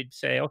problem. He'd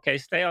say, okay,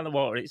 stay on the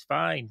water, it's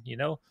fine, you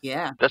know?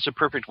 Yeah. That's a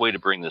perfect way to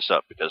bring this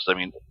up because, I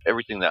mean,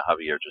 everything that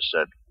Javier just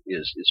said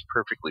is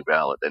perfectly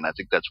valid. And I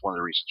think that's one of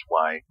the reasons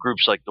why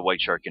groups like the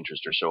White Shark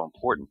Interest are so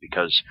important,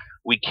 because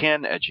we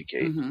can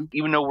educate.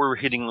 Even though we're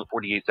hitting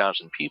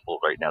 48,000 people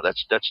right now,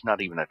 that's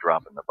not even a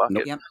drop in the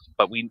bucket. Yep.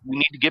 But we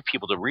need to get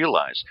people to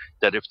realize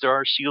that if there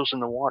are seals in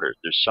the water,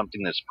 there's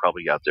something that's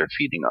probably out there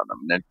feeding on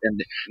them.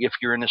 And if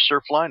you're in a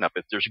surf lineup,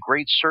 if there's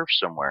great surf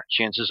somewhere,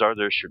 chances are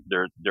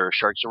there are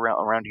sharks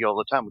around you all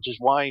the time, which is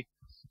why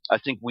I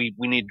think we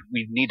need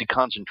to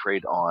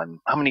concentrate on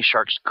how many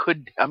shark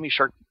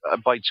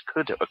bites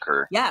could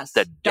occur. Yes,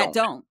 that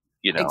don't.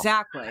 You know,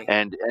 exactly.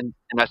 And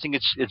I think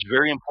it's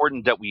very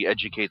important that we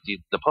educate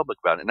the public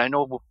about it. And I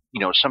know,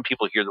 some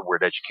people hear the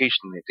word education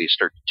and they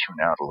start to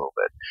tune out a little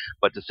bit.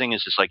 But the thing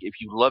is, it's like, if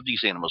you love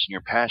these animals and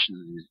you're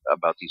passionate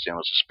about these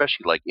animals,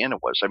 especially like Anna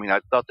was. I mean,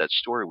 I thought that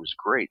story was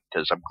great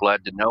because I'm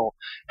glad to know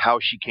how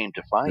she came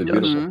to find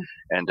us.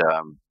 And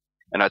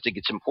And I think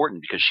it's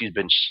important because she's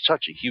been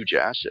such a huge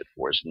asset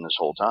for us in this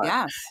whole time.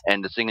 Yes.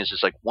 And the thing is,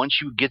 it's like once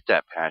you get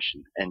that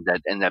passion and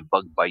that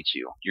bug bites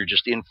you, you're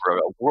just in for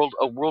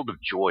a world of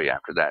joy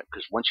after that.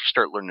 Because once you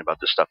start learning about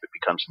this stuff, it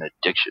becomes an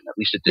addiction. At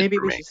least it did Maybe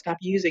for we me. should stop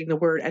using the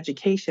word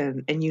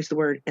education and use the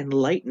word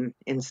enlighten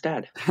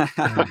instead.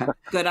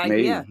 Good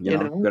idea.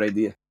 Maybe, good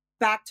idea.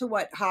 Back to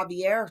what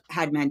Javier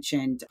had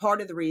mentioned, part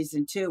of the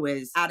reason too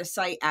is out of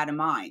sight, out of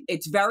mind.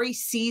 It's very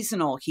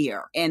seasonal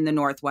here in the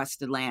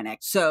Northwest Atlantic.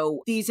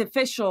 So these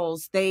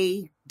officials,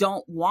 they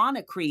don't want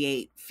to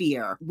create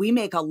fear. We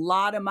make a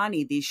lot of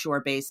money, these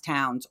shore-based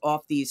towns,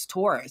 off these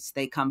tourists.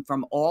 They come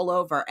from all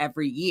over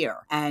every year.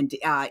 And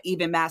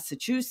even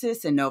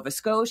Massachusetts and Nova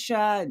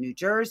Scotia, New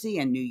Jersey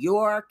and New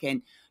York.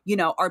 And,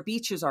 our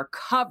beaches are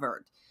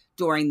covered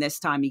during this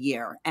time of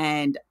year.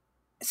 And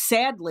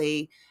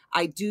sadly,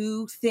 I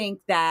do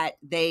think that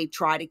they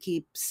try to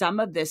keep some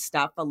of this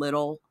stuff a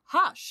little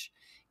hush.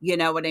 You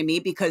know what I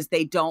mean? Because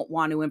they don't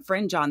want to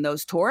infringe on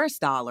those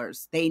tourist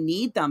dollars. They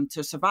need them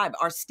to survive.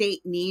 Our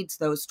state needs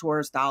those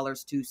tourist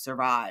dollars to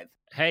survive.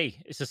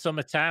 Hey, it's a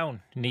summer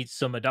town. Needs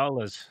summer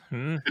dollars.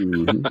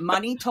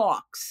 Money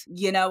talks.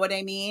 You know what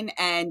I mean?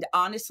 And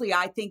honestly,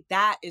 I think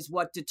that is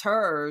what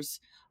deters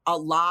a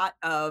lot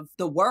of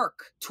the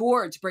work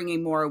towards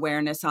bringing more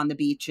awareness on the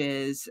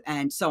beaches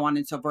and so on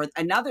and so forth.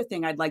 Another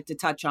thing I'd like to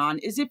touch on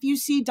is if you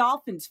see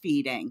dolphins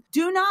feeding,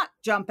 do not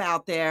jump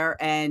out there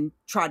and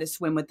try to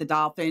swim with the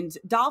dolphins.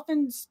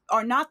 Dolphins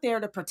are not there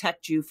to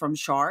protect you from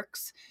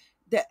sharks.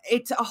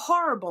 It's a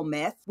horrible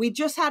myth. We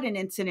just had an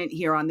incident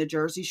here on the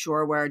Jersey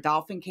Shore where a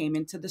dolphin came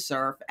into the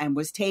surf and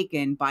was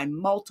taken by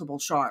multiple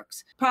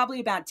sharks, probably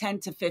about 10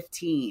 to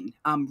 15,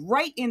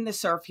 right in the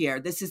surf here.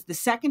 This is the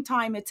second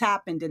time it's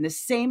happened in the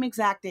same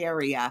exact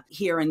area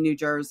here in New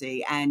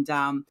Jersey. And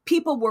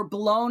people were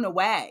blown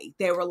away.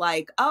 They were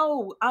like,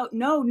 oh,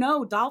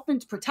 no,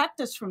 dolphins protect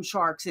us from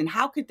sharks. And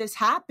how could this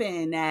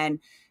happen? And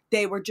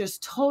they were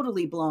just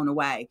totally blown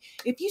away.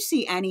 If you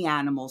see any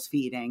animals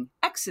feeding,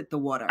 exit the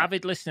water.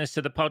 Avid listeners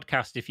to the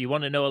podcast, if you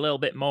want to know a little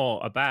bit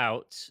more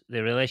about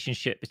the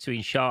relationship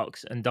between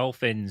sharks and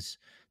dolphins,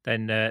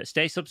 then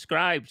stay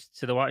subscribed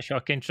to the White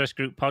Shark Interest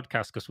Group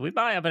podcast, because we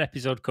might have an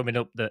episode coming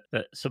up that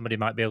somebody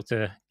might be able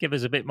to give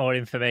us a bit more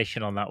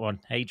information on that one.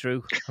 Hey,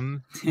 Drew?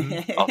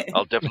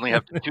 I'll definitely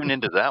have to tune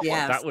into that one.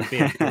 That would be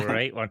a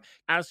great one.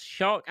 As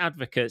shark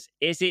advocates,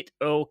 is it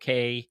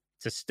okay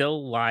to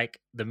still like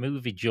the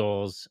movie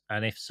Jaws,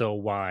 and if so,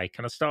 why?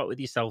 Can I start with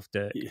yourself,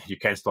 Dirk? You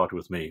can start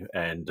with me,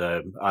 and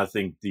I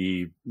think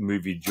the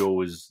movie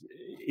Jaws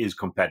is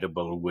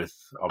compatible with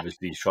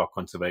obviously shark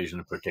conservation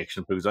and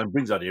protection, because it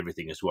brings out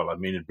everything as well. I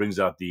mean, it brings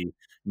out the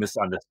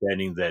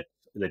misunderstanding that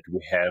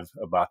we have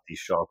about these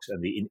sharks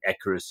and the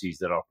inaccuracies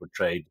that are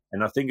portrayed.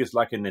 And I think it's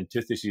like an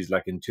antithesis,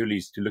 like in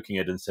Tully's, to looking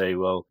at it and say,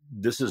 well,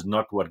 this is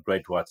not what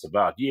Great White's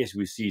about. Yes,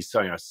 we see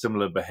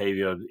similar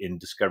behavior in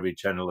Discovery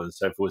Channel and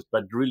so forth,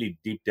 but really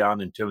deep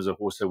down in terms of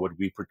also what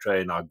we portray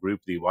in our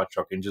group, the White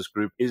Shark Interest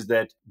Group, is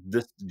that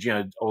this,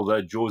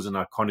 although Jaws is an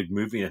iconic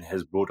movie and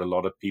has brought a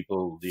lot of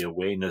people the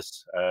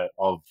awareness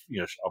of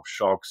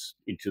sharks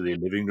into their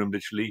living room,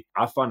 literally,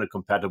 I find it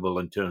compatible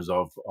in terms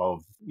of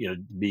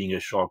being a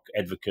shark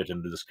advocate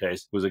in this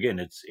case, because again,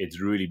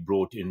 it's really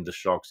brought in the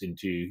sharks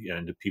into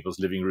into people's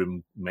living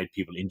room, made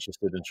people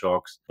interested in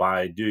sharks.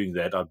 By doing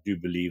that, I do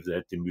believe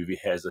that the movie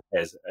has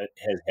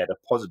had a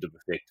positive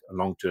effect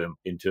long term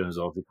in terms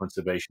of the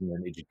conservation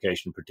and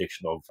education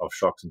protection of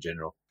sharks in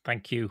general.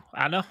 Thank you.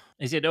 Anna,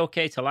 is it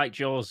okay to like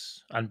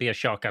Jaws and be a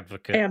shark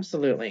advocate?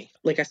 Absolutely.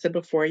 Like I said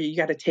before, you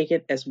got to take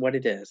it as what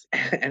it is,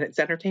 and it's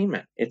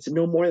entertainment. It's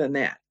no more than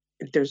that.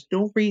 There's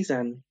no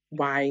reason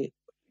why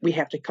we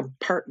have to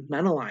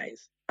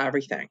compartmentalize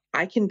everything.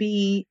 I can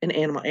be an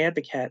animal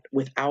advocate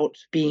without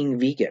being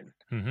vegan.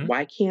 Mm-hmm.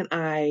 Why can't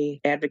I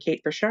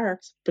advocate for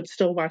sharks but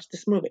still watch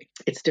this movie?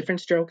 It's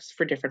different strokes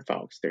for different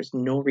folks. There's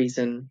no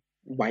reason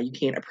why you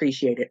can't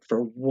appreciate it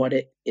for what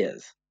it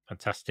is.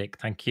 Fantastic.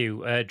 Thank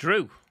you.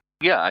 Drew?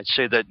 Yeah, I'd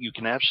say that you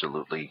can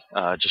absolutely,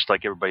 just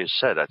like everybody has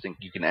said, I think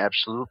you can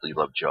absolutely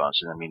love Jaws.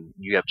 And I mean,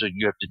 you have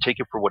to take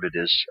it for what it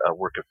is, a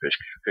work of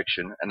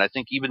fiction. And I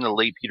think even the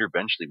late Peter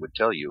Benchley would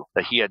tell you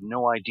that he had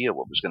no idea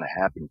what was going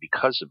to happen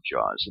because of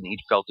Jaws, and he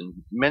felt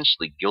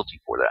immensely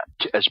guilty for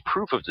that. As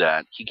proof of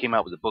that, he came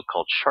out with a book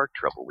called Shark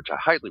Trouble, which I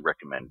highly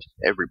recommend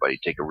everybody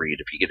take a read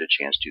if you get a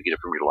chance to. Get it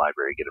from your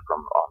library, get it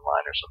from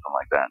online or something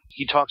like that.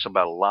 He talks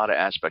about a lot of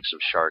aspects of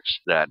sharks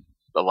that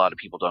a lot of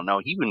people don't know.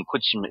 He even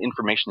put some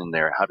information in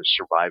there how to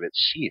survive at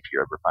sea if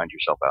you ever find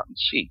yourself out in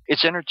sea.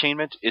 It's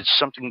entertainment. It's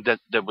something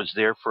that was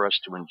there for us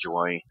to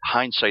enjoy.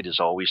 Hindsight is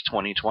always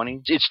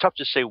 20/20. It's tough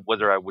to say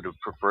whether I would have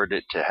preferred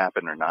it to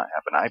happen or not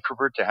happen. I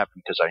preferred it to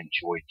happen because I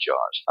enjoyed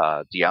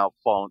Jaws.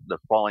 The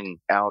falling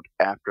out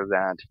after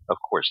that, of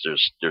course,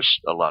 there's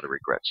a lot of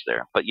regrets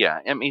there. But yeah,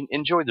 I mean,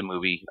 enjoy the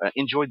movie.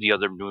 Enjoy the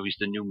other movies,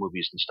 the new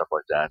movies and stuff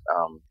like that.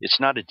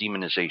 It's not a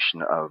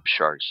demonization of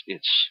sharks.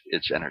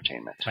 It's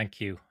entertainment. Thank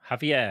you.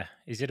 Javier,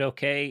 is it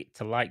okay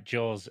to like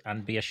Jaws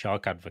and be a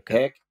shark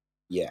advocate? Heck,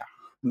 yeah.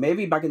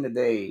 maybe back in the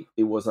day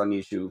it was an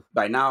issue.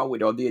 By now,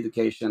 with all the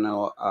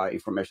educational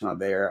information out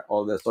there,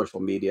 all the social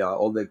media,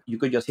 you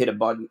could just hit a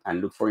button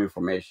and look for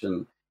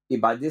information. If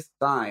by this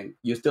time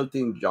you still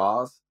think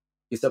Jaws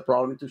is a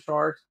problem to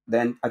sharks,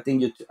 then I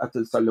think you have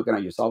to start looking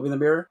at yourself in the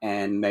mirror,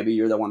 and maybe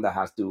you're the one that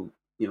has to,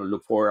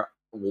 look for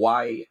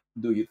why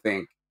do you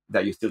think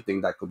that you still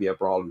think that could be a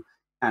problem.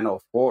 And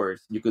of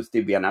course, you could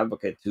still be an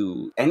advocate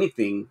to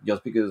anything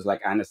just because,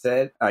 like Anna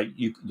said,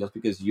 just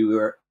because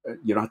you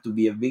don't have to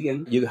be a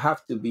vegan. You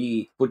have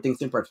to put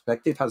things in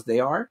perspective as they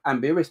are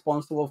and be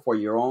responsible for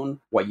your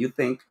own, what you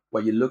think,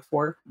 what you look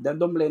for. Then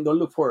don't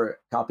look for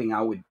helping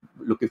out with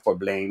looking for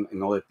blame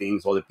and other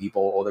things, other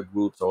people, other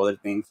groups, or other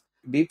things.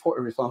 Be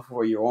responsible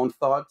for your own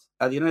thoughts.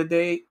 At the end of the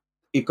day,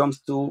 it comes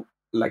to,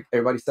 like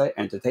everybody said,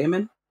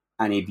 entertainment.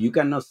 And if you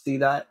cannot see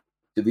that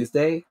to this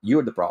day,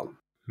 you're the problem.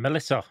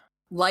 Melissa.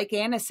 Like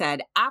Anna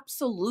said,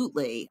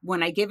 absolutely.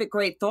 When I give it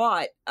great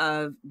thought,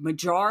 a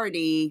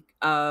majority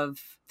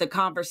of the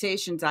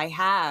conversations I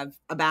have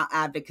about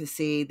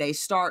advocacy, they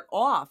start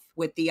off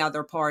with the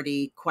other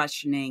party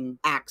questioning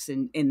acts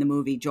in the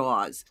movie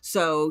Jaws.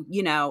 So,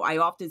 I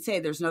often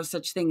say there's no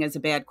such thing as a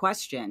bad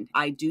question.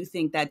 I do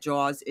think that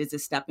Jaws is a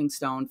stepping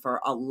stone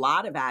for a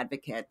lot of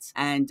advocates.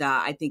 And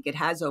I think it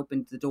has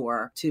opened the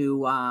door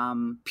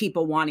to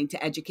people wanting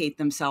to educate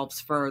themselves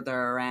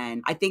further.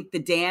 And I think the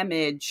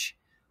damage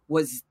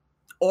was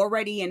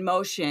already in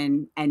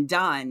motion and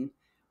done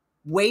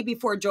way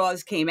before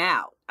Jaws came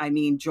out. I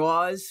mean,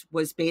 Jaws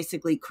was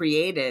basically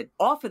created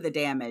off of the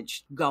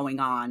damage going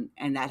on,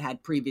 and that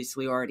had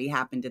previously already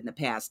happened in the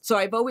past. So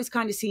I've always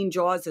kind of seen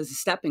Jaws as a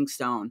stepping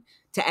stone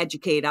to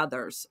educate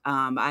others.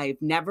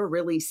 I've never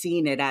really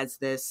seen it as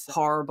this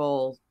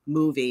horrible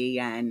movie,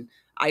 and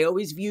I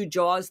always viewed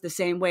Jaws the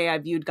same way I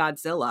viewed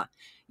Godzilla.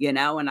 And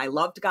I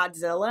loved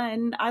Godzilla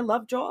and I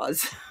love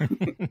Jaws.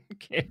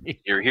 Okay.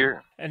 You're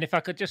here. And if I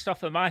could just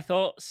offer my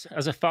thoughts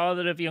as a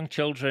father of young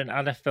children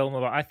and a film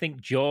about, I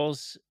think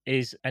Jaws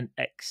is an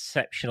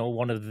exceptional,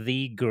 one of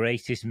the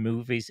greatest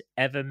movies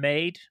ever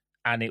made.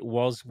 And it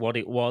was what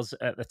it was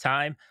at the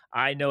time.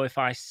 I know if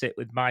I sit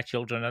with my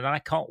children, and I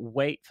can't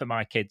wait for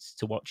my kids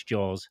to watch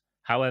Jaws.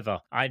 However,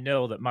 I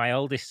know that my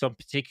eldest son,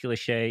 particularly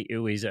Shay,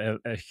 who is a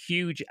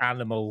huge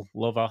animal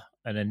lover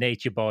and a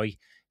nature boy,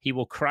 he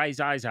will cry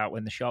his eyes out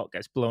when the shark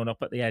gets blown up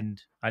at the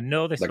end. I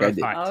know this for a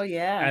fact. Oh,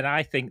 yeah. And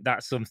I think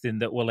that's something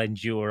that will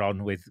endure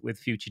on with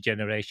future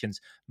generations.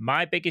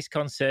 My biggest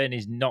concern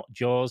is not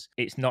Jaws.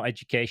 It's not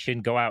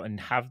education. Go out and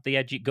have the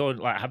like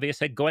Javier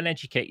said, go and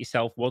educate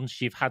yourself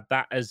once you've had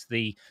that as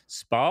the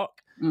spark.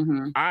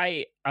 Mm-hmm.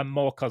 I am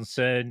more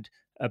concerned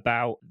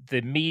about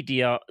the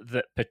media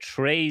that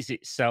portrays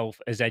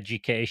itself as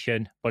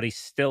education, but is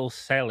still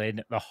selling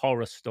the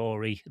horror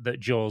story that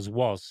Jaws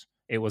was.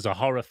 It was a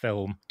horror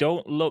film.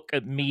 Don't look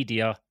at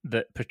media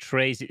that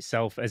portrays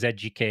itself as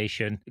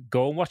education.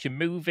 Go and watch a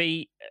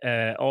movie,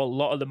 or a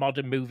lot of the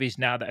modern movies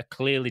now that are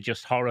clearly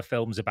just horror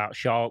films about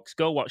sharks.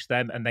 Go watch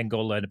them and then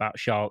go learn about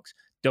sharks.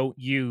 Don't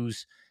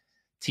use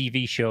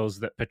TV shows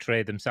that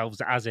portray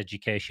themselves as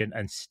education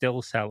and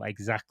still sell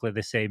exactly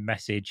the same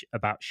message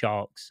about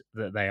sharks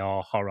that they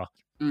are horror.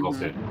 Mm-hmm. Well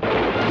said.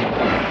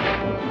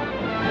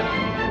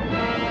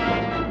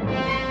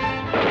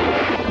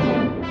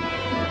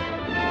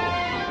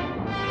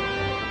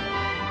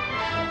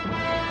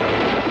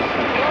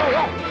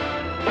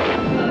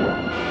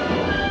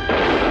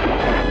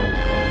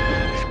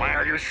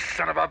 Smile, you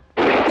son of a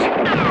bitch!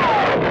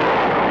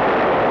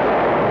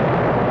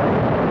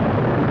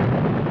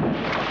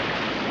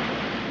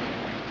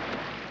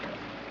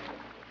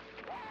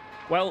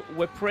 Well,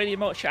 we're pretty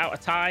much out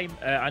of time.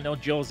 I know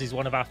Jaws is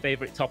one of our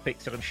favourite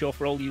topics, and I'm sure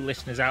for all you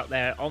listeners out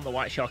there on the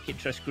White Shark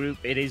Interest Group,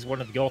 it is one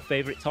of your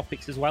favourite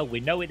topics as well. We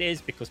know it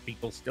is because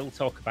people still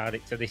talk about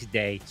it to this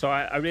day. So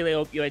I really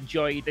hope you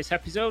enjoyed this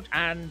episode,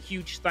 and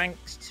huge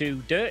thanks to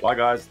Dirk. Bye,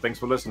 guys. Thanks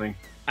for listening.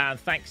 And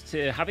thanks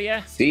to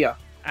Javier. See ya.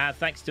 And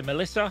thanks to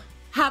Melissa.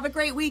 Have a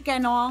great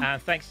weekend, all.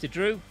 And thanks to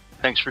Drew.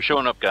 Thanks for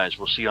showing up, guys.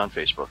 We'll see you on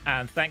Facebook.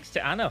 And thanks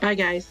to Anna. Bye,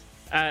 guys.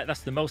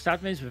 That's the most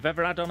admins we've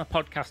ever had on a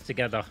podcast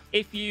together.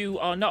 If you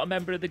are not a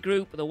member of the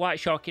group, the White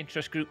Shark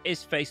Interest Group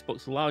is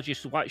Facebook's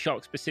largest White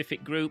Shark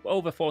specific group,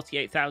 over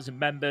 48,000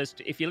 members.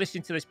 If you're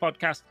listening to this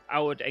podcast, I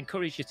would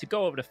encourage you to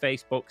go over to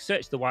Facebook,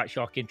 search the White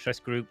Shark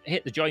Interest Group,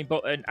 hit the join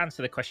button,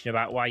 answer the question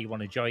about why you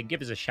want to join,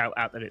 give us a shout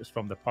out that it was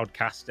from the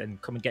podcast, and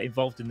come and get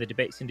involved in the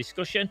debates and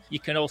discussion. You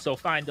can also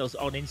find us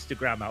on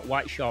Instagram at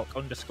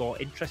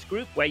 @WhiteShark_interest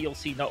group, where you'll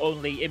see not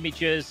only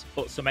images,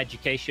 but some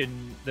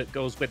education that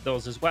goes with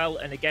those as well.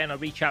 And again,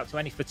 I reach out to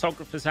any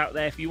photographers out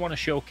there. If you want to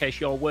showcase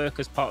your work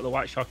as part of the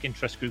White Shark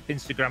Interest Group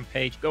Instagram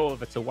page, go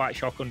over to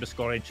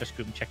 @WhiteShark_interest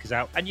group and check us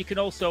out. And you can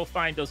also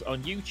find us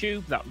on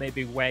YouTube. That may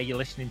be where you're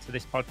listening to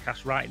this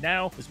podcast right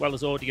now. As well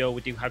as audio,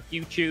 we do have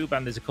YouTube,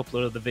 and there's a couple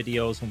of other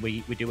videos, and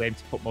we do aim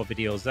to put more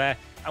videos there.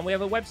 And we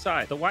have a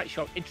website,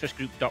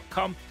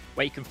 thewhitesharkinterestgroup.com,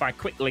 where you can find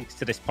quick links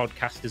to this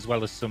podcast as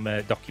well as some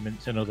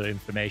documents and other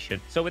information.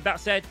 So with that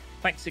said,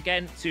 thanks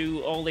again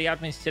to all the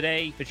admins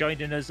today for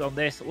joining us on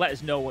this. Let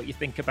us know what you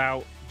think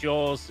about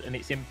Jaws and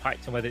its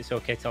impact and whether it's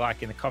okay to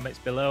like in the comments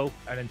below.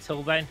 And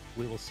until then,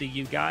 we will see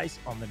you guys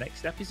on the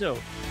next episode.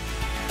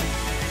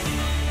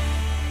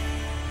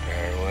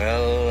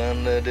 Farewell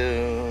and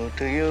adieu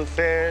to you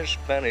fair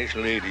Spanish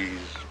ladies.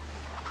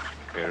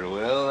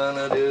 Farewell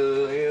and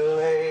adieu, you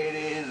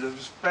ladies of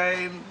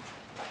Spain.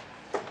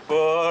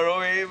 For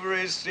we've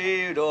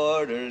received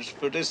orders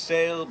for to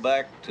sail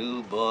back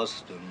to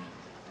Boston.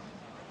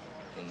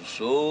 And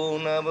so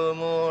never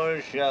more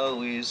shall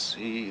we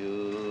see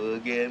you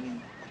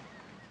again.